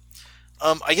 Legit.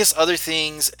 I guess other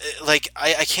things like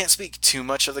I can't speak too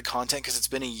much of the content because it's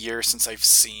been a year since I've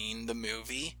seen the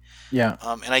movie. Yeah.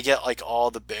 And I get like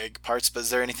all the big parts, but is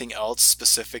there anything else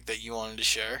specific that you wanted to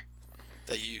share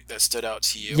that stood out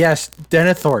to you? Yes,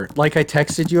 Denethor. Like I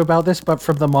texted you about this, but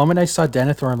from the moment I saw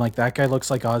Denethor, I'm like, that guy looks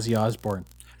like Ozzy Osbourne.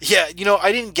 Yeah,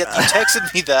 I didn't get you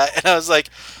texted me that, and I was like,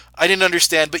 I didn't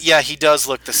understand, but yeah, he does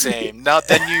look the same. Now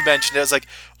then you mentioned it, I was like,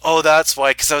 oh, that's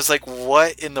why, because I was like,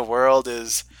 what in the world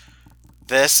is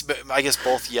this? But I guess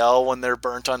both yell when they're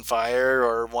burnt on fire,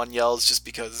 or one yells just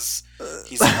because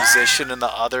he's a musician, and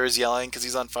the other is yelling because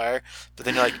he's on fire. But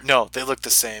then you're like, no, they look the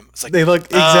same. It's like They look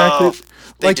oh, exactly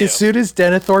they like do. as soon as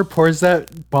Denethor pours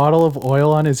that bottle of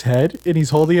oil on his head and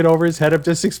he's holding it over his head, I'm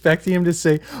just expecting him to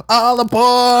say, "All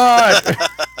aboard!"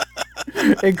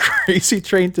 and Crazy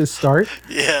Train to start.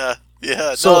 Yeah,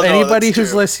 yeah. So No, anybody that's who's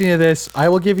true. listening to this, I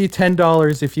will give you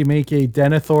 $10 if you make a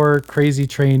Denethor Crazy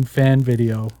Train fan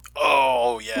video.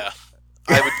 Oh yeah,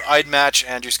 I'd match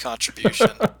Andrew's contribution.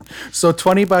 So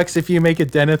 $20 if you make a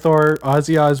Denethor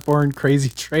Ozzy Osbourne Crazy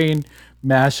Train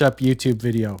mashup YouTube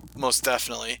video. Most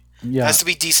definitely. Yeah. Has to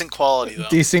be decent quality though.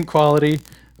 Decent quality,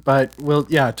 but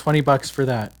 $20 for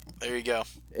that. There you go.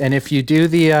 And if you do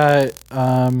the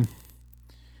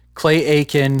Clay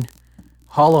Aiken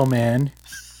Hollow Man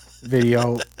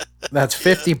video, that's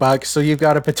 $50. So you've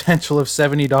got a potential of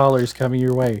 $70 coming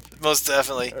your way. Most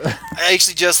definitely. I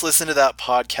actually just listened to that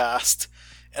podcast,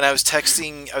 and I was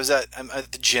texting. I'm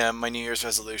at the gym. My New Year's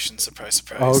resolution. Surprise,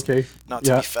 surprise. Oh, okay. Not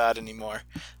to Yeah. be fat anymore.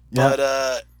 Yeah.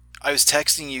 But I was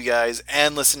texting you guys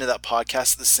and listening to that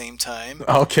podcast at the same time.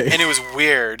 Okay. And it was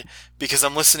weird because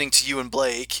I'm listening to you and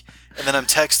Blake, and then I'm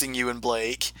texting you and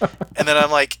Blake, and then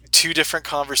I'm like two different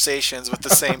conversations with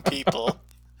the same people.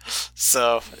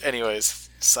 So, anyways,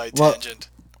 side tangent.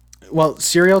 Well,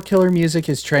 serial killer music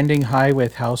is trending high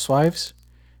with housewives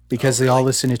because they all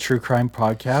listen to true crime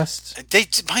podcasts.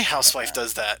 My housewife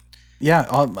does that. Yeah,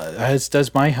 as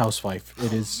does my housewife.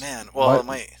 It is. Man, well,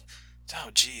 what- oh,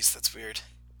 geez, that's weird.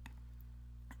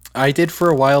 I did for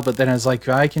a while, but then I was like,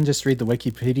 I can just read the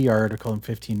Wikipedia article in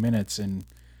 15 minutes and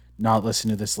not listen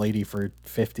to this lady for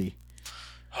 50.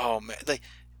 Oh man,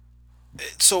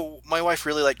 so my wife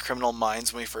really liked Criminal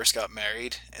Minds when we first got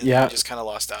married, and Yeah. we just kind of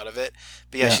lost out of it.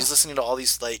 But yeah, Yeah. she's listening to all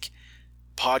these like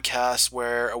podcasts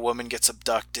where a woman gets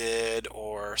abducted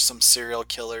or some serial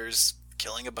killers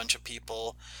killing a bunch of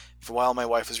people. For a while, my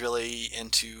wife was really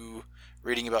into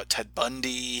reading about Ted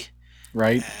Bundy,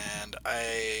 Right? and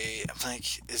I'm like,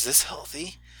 is this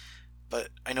healthy? But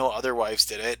I know other wives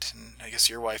did it, and I guess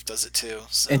your wife does it too.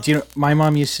 So. And do you know, my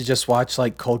mom used to just watch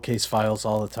like cold case files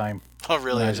all the time Oh,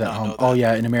 really? when I I was did at not home. know that. Oh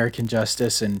yeah, and American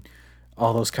Justice and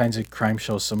all those kinds of crime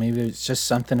shows. So maybe it's just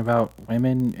something about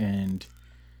women and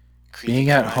Creepy being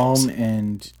at crimes. home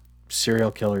and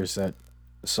serial killers that.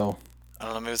 So I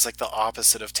don't know. Maybe it's like the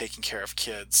opposite of taking care of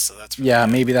kids. So that's really yeah,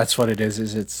 good. maybe that's what it is.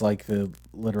 Is it's like the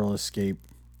literal escape.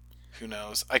 Who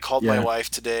knows? I called my Yeah. wife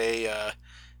today a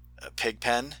pig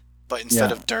pen, but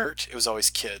instead Yeah. of dirt, it was always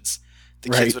kids. The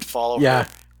Right. kids would follow Yeah. her,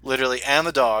 literally, and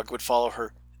the dog would follow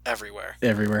her everywhere.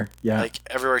 Everywhere. Yeah. Like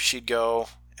everywhere she'd go,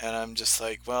 and I'm just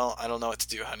like, well, I don't know what to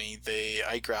do, honey.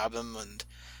 I grab them, and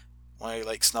when I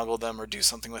like snuggle them or do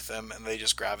something with them, and they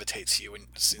just gravitate to you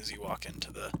as soon as you walk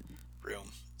into the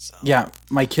room. So Yeah,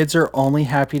 my kids are only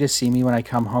happy to see me when I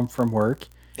come home from work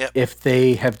Yep. if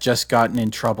they have just gotten in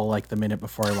trouble like the minute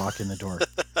before I walk in the door.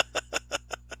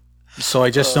 So I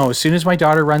just know as soon as my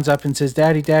daughter runs up and says,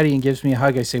 "Daddy, Daddy," and gives me a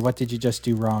hug, I say, "What did you just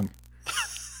do wrong?"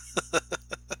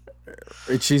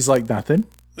 And she's like, "Nothing,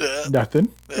 yeah, nothing."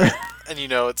 yeah. And you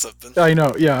know it's something. I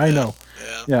know. Yeah, I know.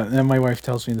 Yeah. Yeah, and then my wife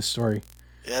tells me the story.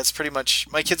 Yeah, it's pretty much.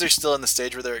 My kids are still in the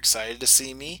stage where they're excited to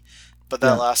see me, but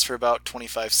that Yeah. lasts for about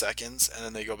 25 seconds, and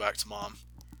then they go back to mom.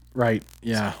 Right.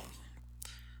 Yeah. So,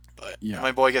 but Yeah.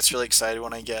 my boy gets really excited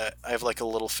when I have like a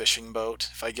little fishing boat.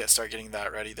 If I start getting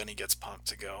that ready, then he gets pumped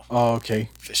to go Oh, okay.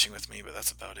 fishing with me. But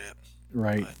that's about it.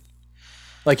 Right. But-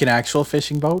 Like an actual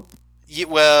fishing boat? Yeah,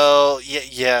 well,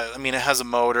 yeah. I mean, it has a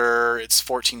motor. It's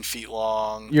 14 feet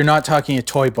long. You're not talking a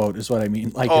toy boat, is what I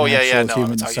mean. Like Oh an yeah, actual yeah. No,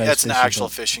 human-sized it's an fishing actual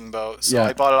boat. fishing boat. So Yeah.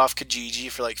 I bought it off Kijiji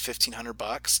for like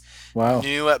 $1,500. Wow.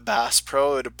 New at Bass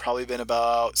Pro, it'd have probably been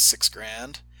about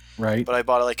 $6,000. Right. But I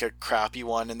bought like a crappy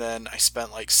one, and then I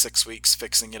spent like 6 weeks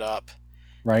fixing it up.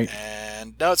 Right.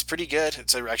 And no, it's pretty good.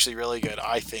 It's actually really good.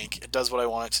 I think it does what I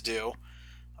want it to do.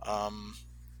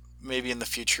 Maybe in the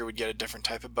future we'd get a different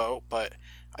type of boat, but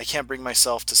I can't bring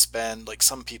myself to spend like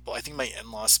some people. I think my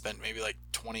in-laws spent maybe like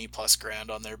 20 plus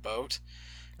grand on their boat.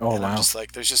 Oh And I'm wow. just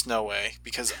like, there's just no way,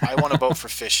 because I want a boat for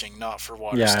fishing, not for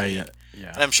water Yeah, skiing. yeah,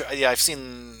 yeah. And I'm sure, yeah, I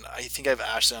think I've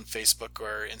Ashley on Facebook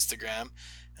or Instagram,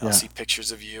 I'll Yeah. see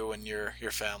pictures of you and your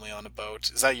family on a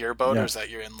boat. Is that your boat or Yeah. is that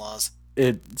your in-laws?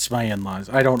 It's my in-laws.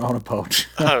 I don't own a boat.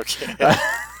 Okay.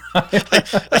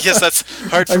 I guess that's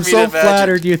hard for I'm me to so imagine.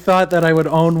 flattered you thought that I would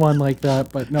own one like that,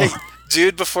 but no. Hey,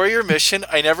 dude, before your mission,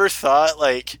 I never thought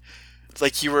like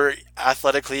you were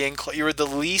athletically inclined. You were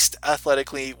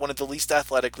one of the least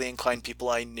athletically inclined people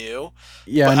I knew.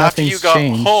 Yeah, But after you nothing's got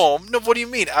changed. home, no, what do you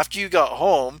mean? After you got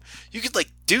home, you could like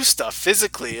do stuff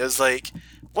physically. It was like,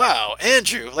 wow,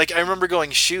 Andrew. Like I remember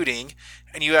going shooting,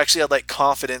 and you actually had like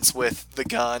confidence with the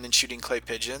gun and shooting clay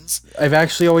pigeons. I've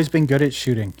actually always been good at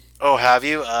shooting. Oh, have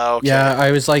you? Oh, okay. Yeah,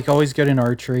 I was like always good in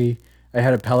archery. I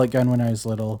had a pellet gun when I was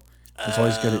little. I was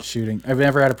always good at shooting. I've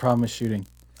never had a problem with shooting.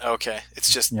 Okay,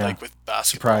 it's just Yeah. like with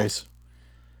basketball. Surprise.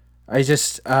 I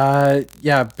just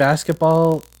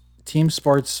basketball team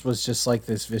sports was just like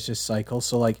this vicious cycle.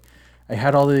 So like I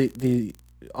had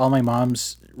all my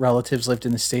mom's relatives lived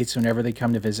in the States. Whenever they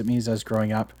come to visit me as I was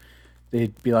growing up,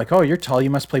 they'd be like, "Oh, you're tall, you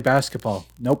must play basketball."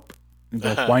 Nope. I'd be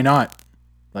like, "Why not?"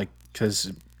 Like, because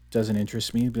it doesn't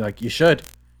interest me. I'd be like, "You should."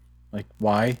 Like,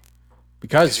 why?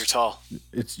 Because Because you're tall.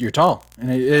 you're tall.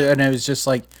 And it was just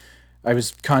like I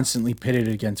was constantly pitted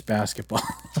against basketball.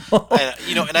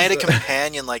 And I had a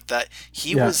companion like that.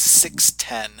 He Yeah. was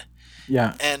 6'10",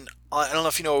 Yeah. and I don't know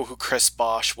if you know who Chris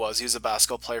Bosch was. He was a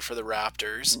basketball player for the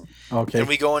Raptors. Okay. And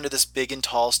we go into this big and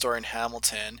tall store in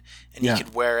Hamilton, and Yeah. he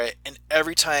could wear it. And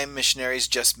every time missionaries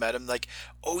just met him, like,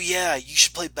 "Oh yeah, you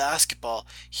should play basketball."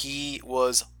 He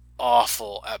was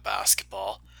awful at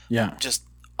basketball, Yeah. just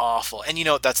awful. And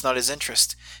that's not his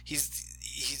interest. He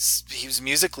was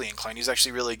musically inclined. He was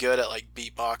actually really good at like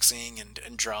beatboxing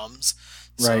and drums.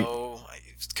 Right. So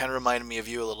it kind of reminded me of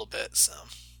you a little bit. So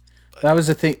That was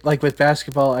the thing. Like with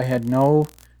basketball, I had no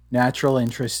natural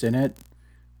interest in it.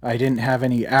 I didn't have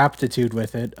any aptitude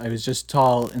with it. I was just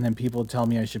tall, and then people would tell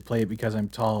me I should play it because I'm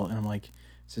tall, and I'm like,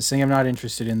 it's this thing I'm not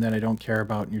interested in that I don't care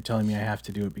about, and you're telling me I have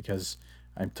to do it because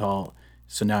I'm tall.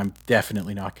 So now I'm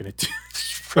definitely not going to do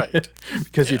it. Right.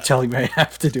 Because you're telling me I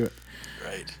have to do it.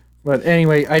 right. But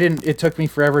anyway, I didn't. It took me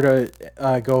forever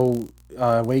to go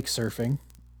wake surfing.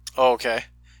 Oh, okay.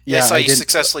 Yeah, Yeah, I saw I you didn't-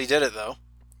 successfully did it though.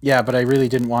 Yeah, but I really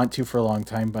didn't want to for a long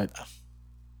time, but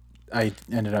I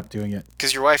ended up doing it.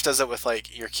 Because your wife does it with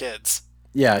like your kids.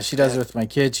 Yeah, she does it Yeah. with my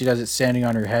kids. She does it standing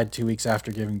on her head 2 weeks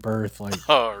after giving birth. Like,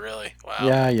 Oh, really? Wow.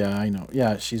 yeah, I know.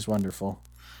 Yeah, she's wonderful.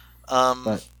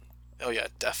 But- Oh yeah,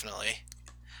 definitely.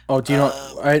 Oh, do you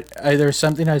know? There's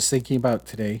something I was thinking about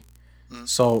today. Mm.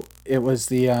 So it was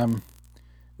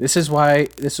this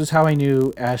was how I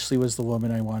knew Ashley was the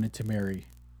woman I wanted to marry.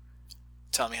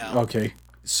 Tell me how. Okay,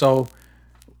 so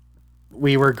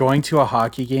we were going to a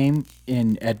hockey game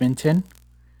in Edmonton,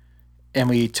 and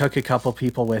we took a couple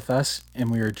people with us, and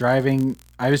we were driving.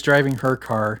 I was driving her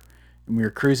car, and we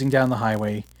were cruising down the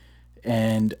highway,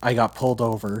 and I got pulled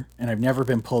over, and I've never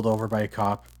been pulled over by a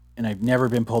cop, and I've never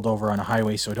been pulled over on a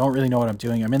highway, so I don't really know what I'm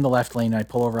doing. I'm in the left lane, and I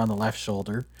pull over on the left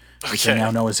shoulder, which I Okay. now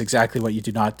know is exactly what you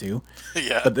do not do.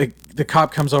 Yeah. But the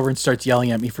cop comes over and starts yelling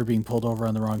at me for being pulled over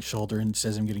on the wrong shoulder and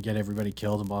says I'm going to get everybody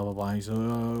killed and blah, blah, blah. He's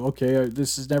okay,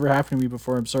 this has never happened to me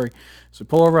before. I'm sorry. So I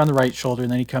pull over on the right shoulder,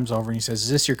 and then he comes over and he says, is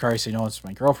this your car? I say, no, it's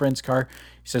my girlfriend's car.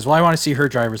 He says, well, I want to see her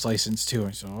driver's license too.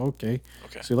 I said, okay.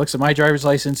 Okay. So he looks at my driver's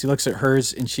license. He looks at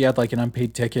hers, and she had like an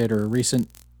unpaid ticket or a recent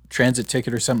transit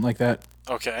ticket or something like that.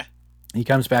 Okay. He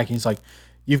comes back and he's like,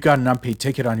 you've got an unpaid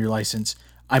ticket on your license.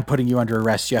 I'm putting you under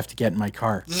arrest. You have to get in my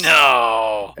car.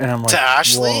 No. And I'm like, To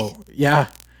Ashley? whoa. Yeah.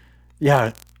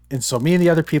 Yeah. And so me and the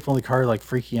other people in the car are like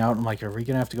freaking out. I'm like, are we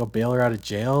going to have to go bail her out of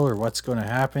jail, or what's going to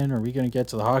happen? Are we going to get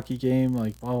to the hockey game?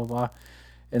 Like, blah, blah, blah.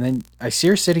 And then I see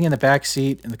her sitting in the back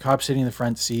seat and the cop sitting in the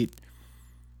front seat.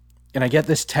 And I get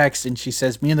this text, and she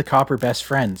says, me and the cop are best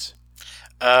friends.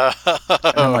 And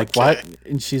I'm like, what?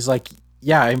 And she's like,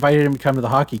 yeah, I invited him to come to the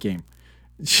hockey game.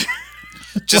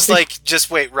 Just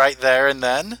wait right there and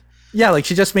then? Yeah, like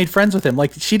she just made friends with him.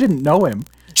 Like she didn't know him.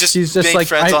 Just She's just make like,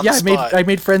 friends on the spot. I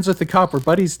made friends with the cop. We're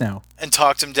buddies now. And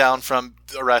talked him down from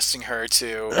arresting her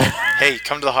to, hey,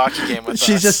 come to the hockey game with us.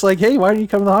 She's just like, hey, why don't you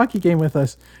come to the hockey game with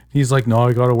us? He's like, no,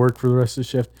 I got to work for the rest of the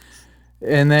shift.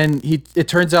 And then it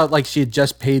turns out like she had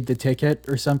just paid the ticket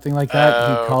or something like that.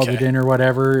 Oh, He called okay. it in or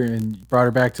whatever and brought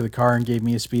her back to the car and gave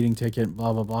me a speeding ticket,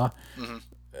 blah, blah, blah.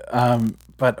 Mm-hmm.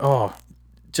 But,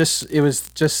 it was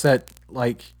just that,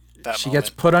 like, That she gets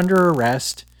moment. put under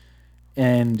arrest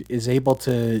and is able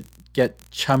to get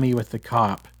chummy with the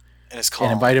cop And it's called.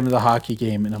 and invite him to the hockey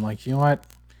game. And I'm like, you know what?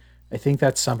 I think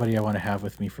that's somebody I want to have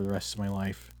with me for the rest of my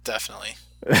life. Definitely.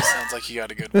 Sounds like you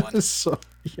got a good one. So,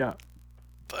 yeah.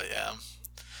 But yeah.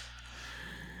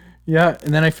 Yeah,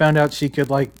 and then I found out she could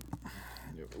like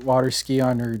water ski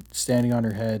on her, standing on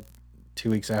her head 2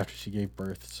 weeks after she gave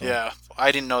birth. So Yeah,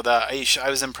 I didn't know that. I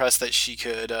was impressed that she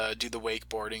could do the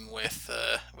wakeboarding with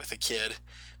a kid,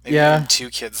 maybe even yeah, two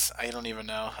kids. I don't even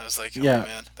know. I was like, oh yeah,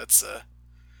 man, that's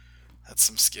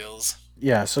some skills.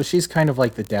 yeah. So she's kind of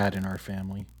like the dad in our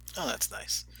family. Oh, that's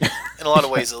nice. In a lot of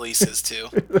ways, Elise is too.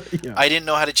 Yeah. I didn't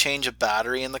know how to change a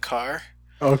battery in the car,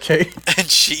 Okay. and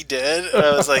she did. And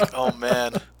I was like, oh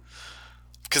man.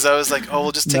 Because I was like, oh,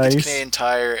 we'll just take it to Nice. Canadian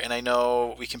Tire, and I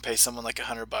know we can pay someone like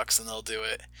 $100 and they'll do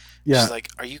it. Yeah. She's like,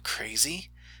 are you crazy?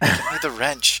 Get me the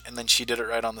wrench. And then she did it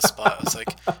right on the spot. I was like,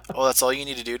 oh, that's all you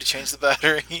need to do to change the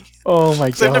battery? Oh my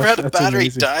Because I've never gosh, had a that's battery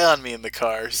amazing. die on me in the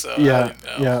car, so I Yeah, didn't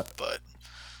know. yeah, But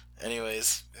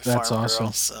anyways, that's farm girl,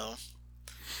 awesome. so.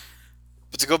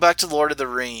 But to go back to Lord of the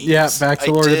Yeah, Rings, back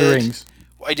to Lord of the Rings.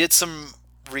 I did some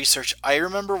research. I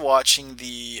remember watching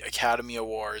the Academy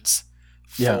Awards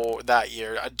Yeah, for that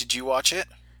year. Did you watch it?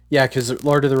 yeah, because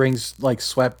Lord of the Rings like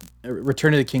swept,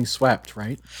 Return of the King swept,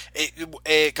 right?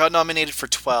 It got nominated for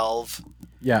 12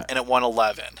 Yeah, and it won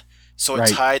 11. So it right.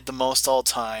 tied the most all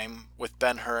time with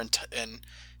Ben-Hur and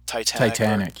Titanic.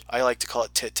 Titanic. Or I like to call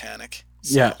it Titanic.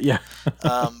 Yeah, So, yeah,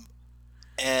 um,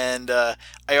 and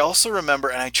I also remember,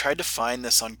 and I tried to find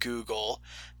this on Google,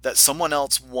 that someone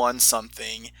else won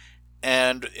something,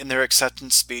 and in their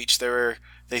acceptance speech,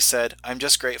 they said, "I'm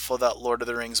just grateful that Lord of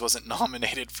the Rings wasn't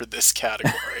nominated for this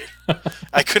category."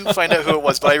 I couldn't find out who it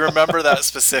was, but I remember that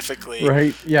specifically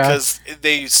right. Yeah, because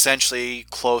they essentially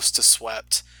close to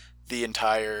swept the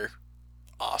entire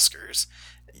Oscars,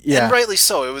 and yeah, rightly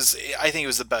so. I think it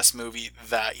was the best movie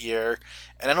that year,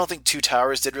 and I don't think Two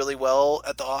Towers did really well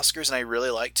at the Oscars, and I really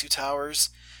like Two Towers.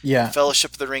 yeah,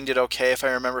 Fellowship of the Ring did okay. If I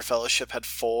remember, Fellowship had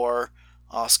 4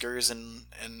 Oscars, and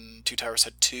Two Towers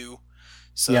had 2.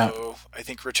 yeah, So I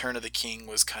think Return of the King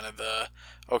was kind of the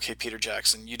okay, Peter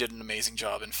Jackson, you did an amazing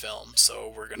job in film,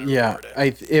 so we're gonna yeah. reward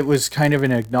it. It was kind of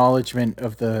an acknowledgement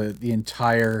of the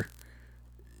entire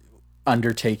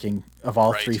undertaking of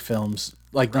all three Right, films.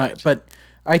 Like not, right. but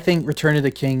I think Return of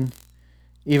the King,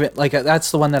 even like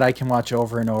that's the one that I can watch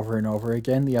over and over and over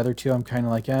again. The other two, I'm kind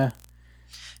of like, eh.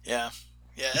 Yeah,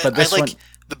 yeah. But I this one, like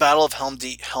the Battle of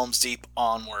Helm's Deep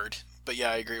onward, but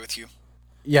yeah, I agree with you.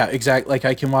 yeah, exactly. Like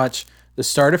I can watch the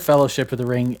start of Fellowship of the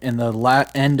Ring and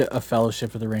the end of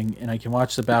Fellowship of the Ring, and I can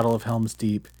watch the Battle of Helm's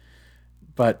Deep.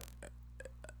 But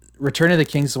Return of the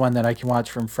King's the one that I can watch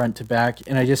from front to back,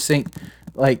 and I just think,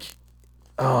 like,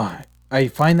 oh, I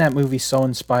find that movie so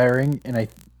inspiring, and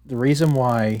the reason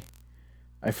why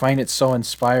I find it so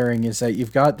inspiring is that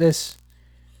you've got this.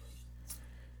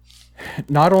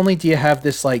 Not only do you have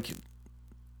this like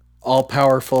all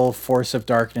powerful force of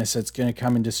darkness that's going to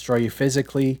come and destroy you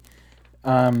physically,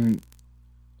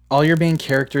 all your main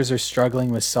characters are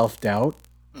struggling with self doubt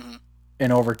Hmm.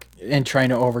 and trying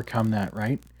to overcome that,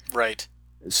 right? Right.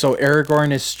 So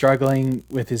Aragorn is struggling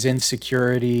with his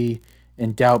insecurity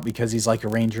and doubt because he's like a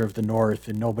ranger of the north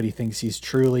and nobody thinks he's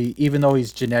truly, even though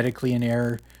he's genetically an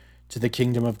heir to the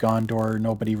kingdom of Gondor,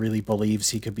 nobody really believes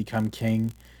he could become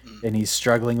king, Mm. and he's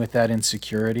struggling with that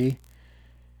insecurity.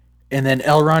 And then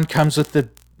Elrond comes with the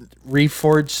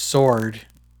reforged sword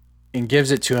and gives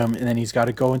it to him, and then he's got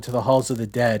to go into the halls of the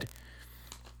dead.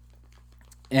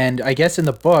 And I guess in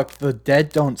the book, the dead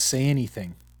don't say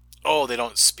anything. Oh, they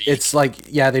don't speak. It's like,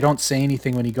 yeah, they don't say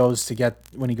anything when he goes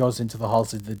into the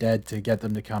halls of the dead to get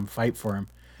them to come fight for him.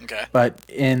 Okay. But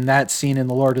in that scene in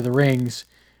the Lord of the Rings,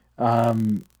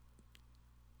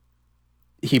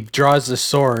 he draws the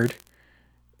sword,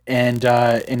 and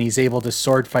he's able to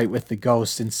sword fight with the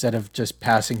ghost instead of just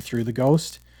passing through the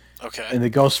ghost. Okay. And the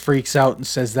ghost freaks out and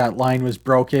says that line was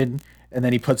broken, and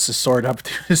then he puts the sword up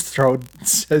to his throat and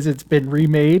says it's been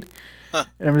remade. Huh.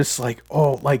 And I'm just like,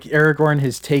 oh, like Aragorn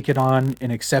has taken on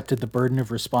and accepted the burden of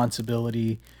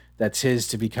responsibility that's his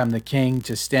to become the king,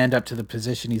 to stand up to the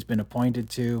position he's been appointed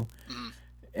to. Mm.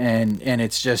 And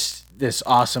it's just this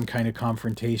awesome kind of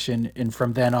confrontation. And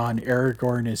from then on,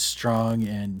 Aragorn is strong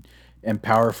and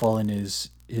powerful in his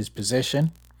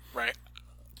position, Right.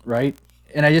 right?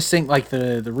 And I just think like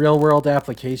the real world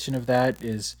application of that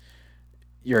is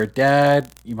you're a dad,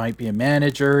 you might be a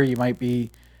manager,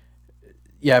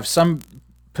 you have some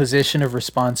position of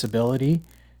responsibility,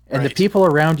 and the Right. people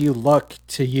around you look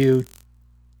to you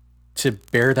to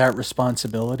bear that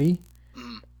responsibility.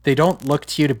 Mm. They don't look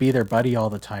to you to be their buddy all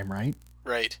the time, right?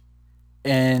 Right.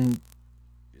 And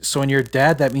so when you're a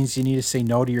dad, that means you need to say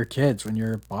no to your kids. When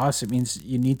you're a boss, it means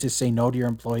you need to say no to your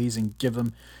employees and give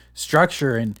them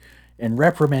structure and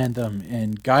reprimand them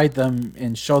and guide them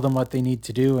and show them what they need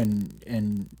to do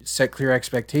and set clear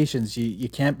expectations. You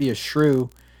can't be a shrew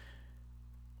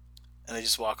and they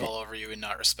just walk all over you and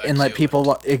not respect and let you.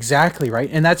 people exactly right.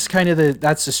 And that's kind of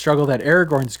that's the struggle that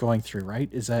Aragorn's going through, right?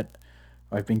 Is that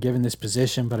I've been given this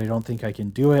position, but I don't think I can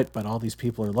do it. But all these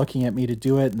people are looking at me to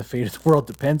do it, and the fate of the world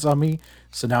depends on me.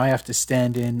 So now I have to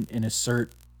stand in and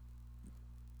assert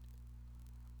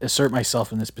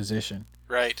myself in this position.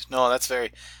 Right. No, that's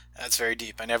very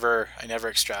deep. I never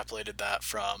extrapolated that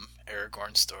from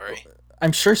Aragorn's story.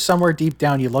 I'm sure somewhere deep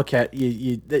down you look at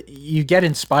you get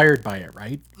inspired by it,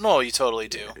 right? No, you totally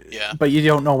do. Yeah. But you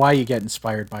don't know why you get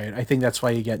inspired by it. I think that's why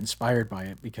you get inspired by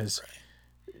it, because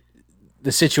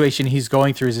the situation he's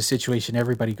going through is a situation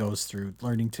everybody goes through.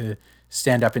 Learning to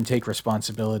stand up and take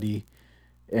responsibility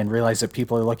and realize that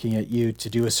people are looking at you to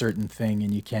do a certain thing,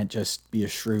 and you can't just be a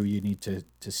shrew. You need to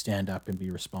stand up and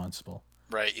be responsible.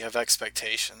 Right. You have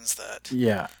expectations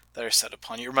Yeah. that are set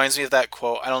upon you. It reminds me of that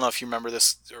quote. I don't know if you remember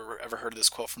this or ever heard of this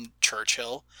quote from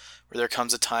Churchill, where there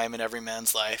comes a time in every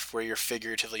man's life where you're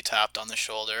figuratively tapped on the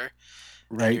shoulder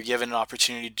and you're Right. given an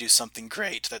opportunity to do something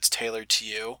great that's tailored to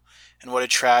you. And what a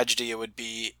tragedy it would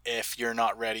be if you're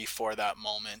not ready for that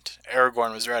moment.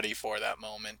 Aragorn was ready for that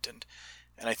moment, and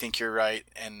I think you're right,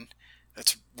 and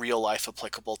that's real life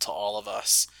applicable to all of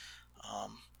us.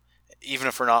 Um, Even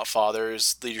if we're not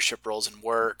fathers, leadership roles in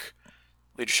work,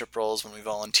 leadership roles when we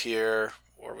volunteer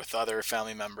or with other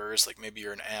family members, like maybe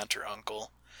you're an aunt or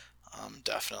uncle.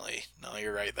 Definitely. No,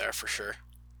 you're right there for sure.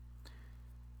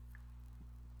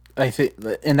 I think,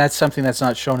 and that's something that's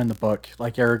not shown in the book.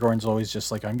 Like Aragorn's always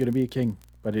just like, I'm going to be a king.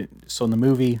 So in the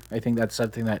movie, I think that's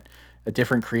something that a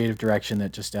different creative direction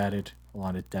that just added a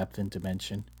lot of depth and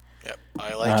dimension. Yep,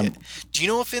 I like it. Do you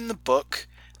know if in the book,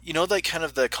 like kind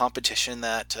of the competition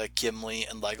that Gimli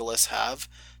and Legolas have,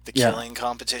 the Yeah, killing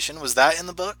competition, was that in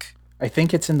the book? I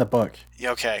think it's in the book.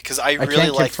 Yeah, okay, because I I really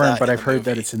can't like confirm, that but in I've the heard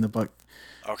that movie. it's in the book.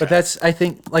 But Okay. that's, I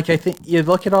think you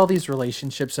look at all these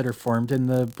relationships that are formed in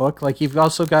the book. Like you've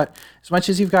also got, as much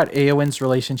as you've got Eowyn's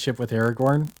relationship with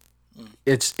Aragorn, Mm,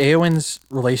 it's Eowyn's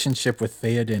relationship with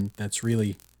Theoden that's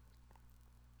really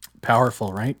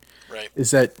powerful, right? right,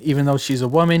 Is that even though she's a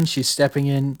woman, she's stepping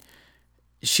in,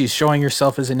 she's showing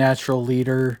herself as a natural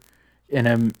leader in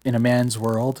a man's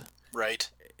world, right.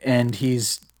 and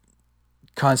he's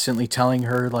constantly telling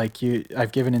her like,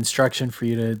 I've given instruction for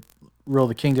you to rule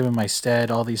the kingdom in my stead,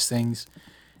 all these things.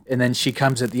 And then she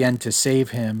comes at the end to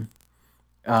save him,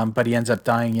 but he ends up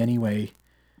dying anyway.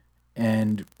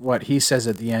 And what he says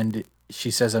at the end,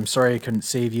 she says, I'm sorry I couldn't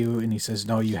save you. And he says,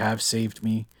 no, you have saved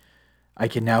me. I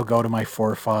can now go to my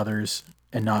forefathers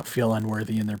and not feel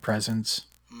unworthy in their presence.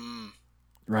 Mm,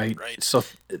 Right. right, So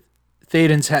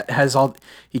Theoden's has all,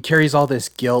 he carries all this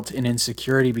guilt and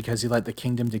insecurity because he let the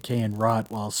kingdom decay and rot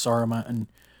while Saruman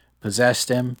possessed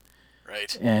him.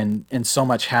 right. And so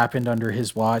much happened under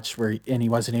his watch and he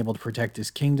wasn't able to protect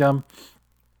his kingdom.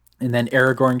 And then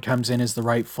Aragorn comes in as the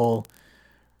rightful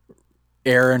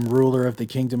heir and ruler of the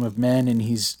kingdom of men, and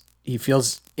he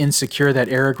feels insecure that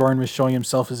Aragorn was showing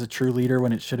himself as a true leader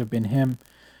when it should have been him.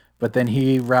 But then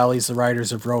he rallies the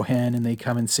riders of Rohan, and they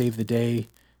come and save the day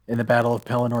in the Battle of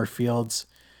Pelennor Fields.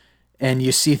 And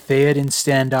you see Theoden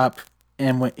stand up,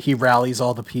 and when he rallies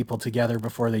all the people together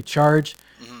before they charge.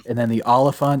 Hmm. And then the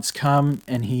Oliphants come,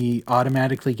 and he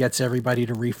automatically gets everybody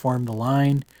to reform the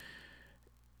line.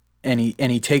 And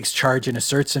he takes charge and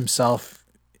asserts himself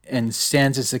and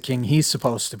stands as the king he's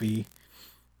supposed to be.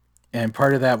 And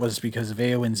part of that was because of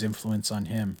Eowyn's influence on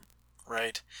him,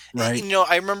 Right. right?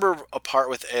 I remember a part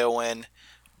with Eowyn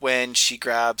when she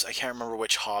grabs, I can't remember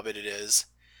which hobbit it is,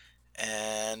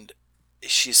 and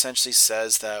she essentially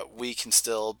says that we can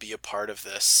still be a part of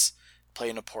this, play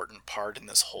an important part in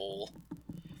this whole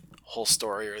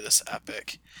story or this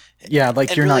epic. Yeah, like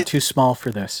And you're really, not too small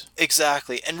for this.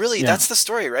 exactly. And really, Yeah, that's the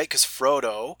story, right? Because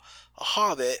Frodo, a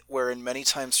hobbit, wherein many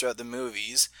times throughout the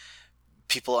movies,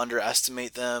 people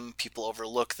underestimate them, people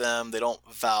overlook them, they don't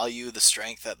value the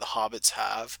strength that the hobbits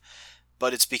have.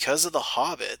 But it's because of the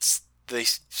hobbits they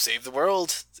saved the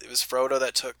world. It was Frodo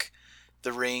that took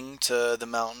the ring to the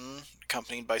mountain,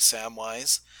 accompanied by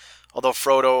Samwise. Although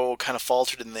Frodo kind of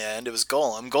faltered in the end, it was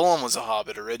Gollum. Gollum was a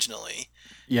hobbit originally,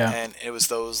 yeah. and it was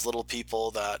those little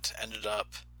people that ended up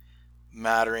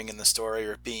mattering in the story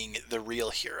or being the real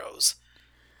heroes.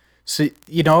 So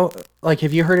like,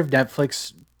 have you heard of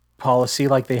Netflix policy?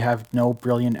 Like they have no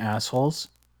brilliant assholes.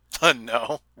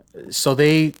 No. So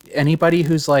anybody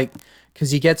who's like,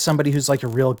 because you get somebody who's like a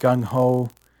real gung ho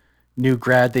new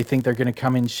grad, they think they're going to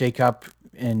come and shake up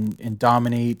and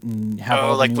dominate and have Oh,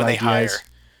 all the like new when they hire. ideas.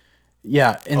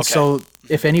 Yeah, and Okay. so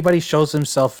if anybody shows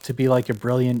himself to be like a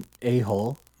brilliant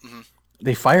a-hole, Hmm.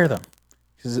 they fire them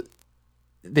because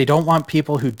they don't want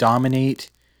people who dominate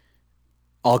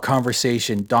all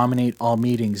conversation, dominate all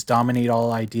meetings, dominate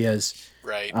all ideas,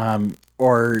 Right.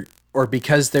 or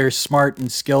because they're smart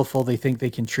and skillful, they think they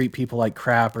can treat people like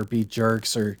crap or be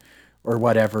jerks or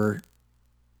whatever.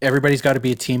 Everybody's got to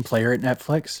be a team player at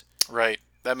Netflix, Right.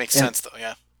 That makes and sense though.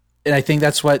 Yeah. and I think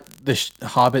that's what the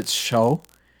Hobbits show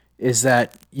is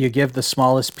that you give the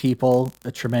smallest people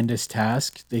a tremendous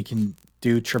task, they can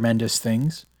do tremendous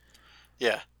things.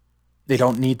 Yeah. They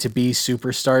don't need to be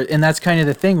superstars, and that's kind of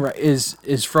the thing. Right? Is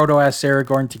Frodo asks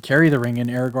Aragorn to carry the ring, and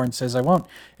Aragorn says, "I won't."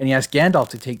 And he asks Gandalf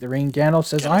to take the ring. Gandalf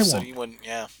says, "I Gandalf said won't." he wouldn't.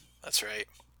 Yeah. That's right.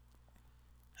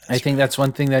 I think that's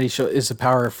one thing that he shows is the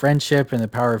power of friendship and the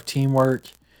power of teamwork,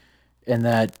 and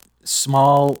that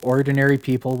small, ordinary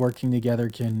people working together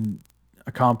can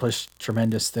accomplish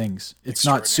tremendous things. It's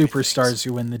not Extraordinary superstars things.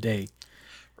 who win the day.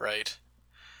 Right.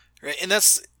 Right. And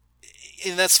that's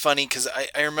funny because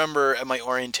I remember at my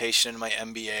orientation in my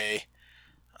MBA,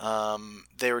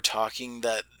 they were talking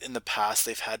that in the past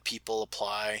they've had people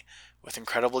apply with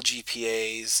incredible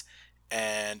GPAs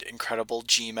and incredible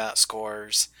GMAT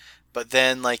scores, but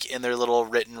then like in their little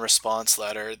written response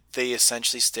letter, they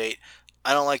essentially state,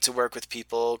 "I don't like to work with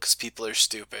people because people are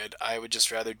stupid. I would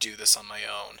just rather do this on my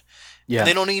own." And Yeah,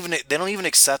 they don't even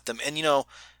accept them. And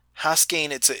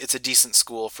Haskane, it's a decent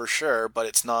school for sure, but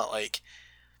it's not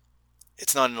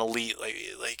an elite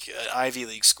like an Ivy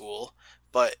League school,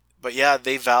 but yeah,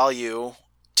 they value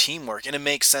teamwork, and it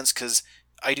makes sense because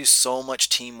I do so much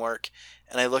teamwork,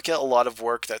 and I look at a lot of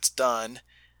work that's done.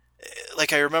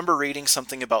 Like I remember reading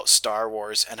something about Star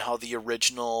Wars and how the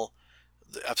original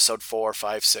Episode 4,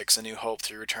 5, 6, A New Hope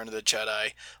through Return of the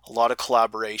Jedi, a lot of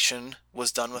collaboration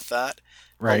was done with that,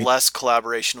 but right. less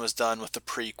collaboration was done with the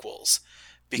prequels.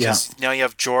 Yeah, Because now you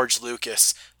have George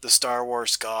Lucas, the Star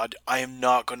Wars god. I am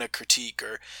not going to critique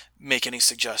or make any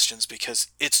suggestions because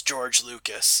it's George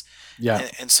Lucas. yeah.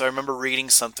 And so I remember reading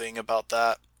something about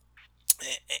that,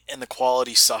 and the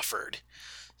quality suffered.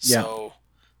 Yeah. So,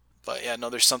 but yeah, no,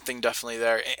 there's something definitely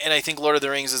there. And I think Lord of the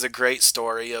Rings is a great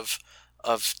story of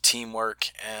teamwork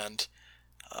and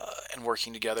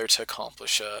working together to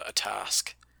accomplish a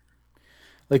task.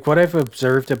 Like what I've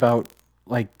observed about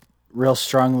like real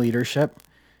strong leadership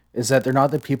is that they're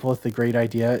not the people with the great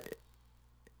idea.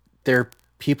 They're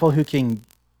people who can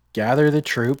gather the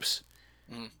troops,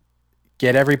 Mm,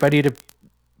 get everybody to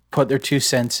put their 2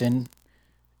 cents in,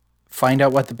 find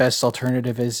out what the best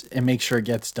alternative is, and make sure it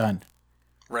gets done.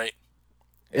 right.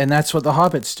 And that's what the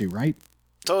hobbits do, right?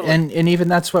 Totally. And even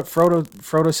that's what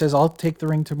Frodo says, "I'll take the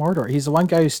ring to Mordor." He's the one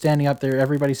guy who's standing up there,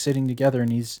 everybody's sitting together, and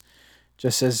he's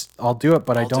just says, "I'll do it,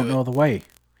 but I I'll don't do know it. the way."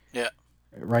 Yeah.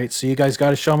 Right? So you guys got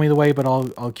to show me the way, but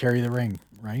I'll carry the ring,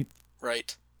 right?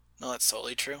 Right. No, that's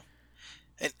totally true.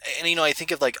 And I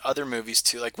think of like other movies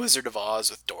too, like Wizard of Oz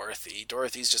with Dorothy.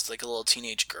 Dorothy's just like a little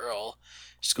teenage girl.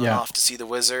 She's going Yeah. off to see the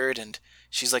wizard, and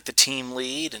she's like the team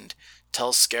lead and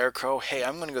tells Scarecrow, "Hey,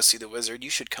 I'm going to go see the wizard.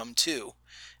 You should come too."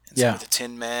 And same Yeah. with the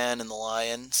Tin Man and the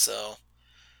Lion. So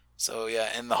yeah,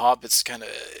 and the Hobbits kind of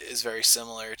is very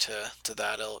similar to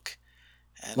that ilk.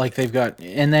 And Like they've got,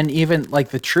 and then even like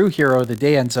the true hero of the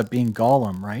day ends up being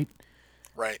Gollum, right?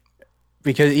 right,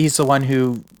 Because he's the one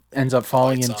who ends up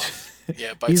falling bites into. off. Yeah,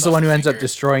 He's bites the off one the who ends up finger.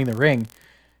 destroying the ring,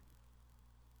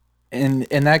 and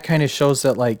that kind of shows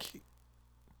that like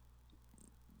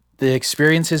the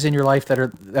experiences in your life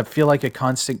that feel like a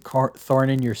constant thorn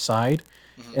in your side,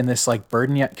 Hmm. and this like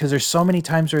burden yet because there's so many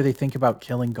times where they think about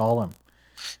killing Gollum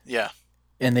Yeah,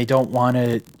 and they don't want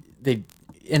to they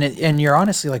and you're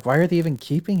honestly like, why are they even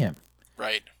keeping him,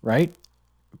 right. right?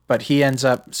 But he ends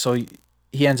up saving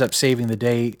the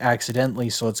day accidentally,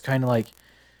 so it's kind of like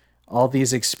all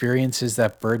these experiences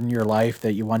that burden your life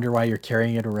that you wonder why you're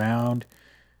carrying it around,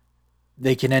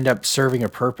 they can end up serving a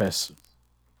purpose.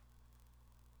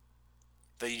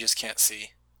 That you just can't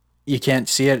see. You can't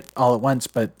see it all at once,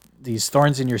 but these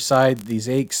thorns in your side, these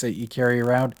aches that you carry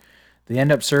around, they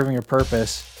end up serving a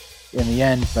purpose in the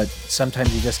end, but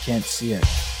sometimes you just can't see it.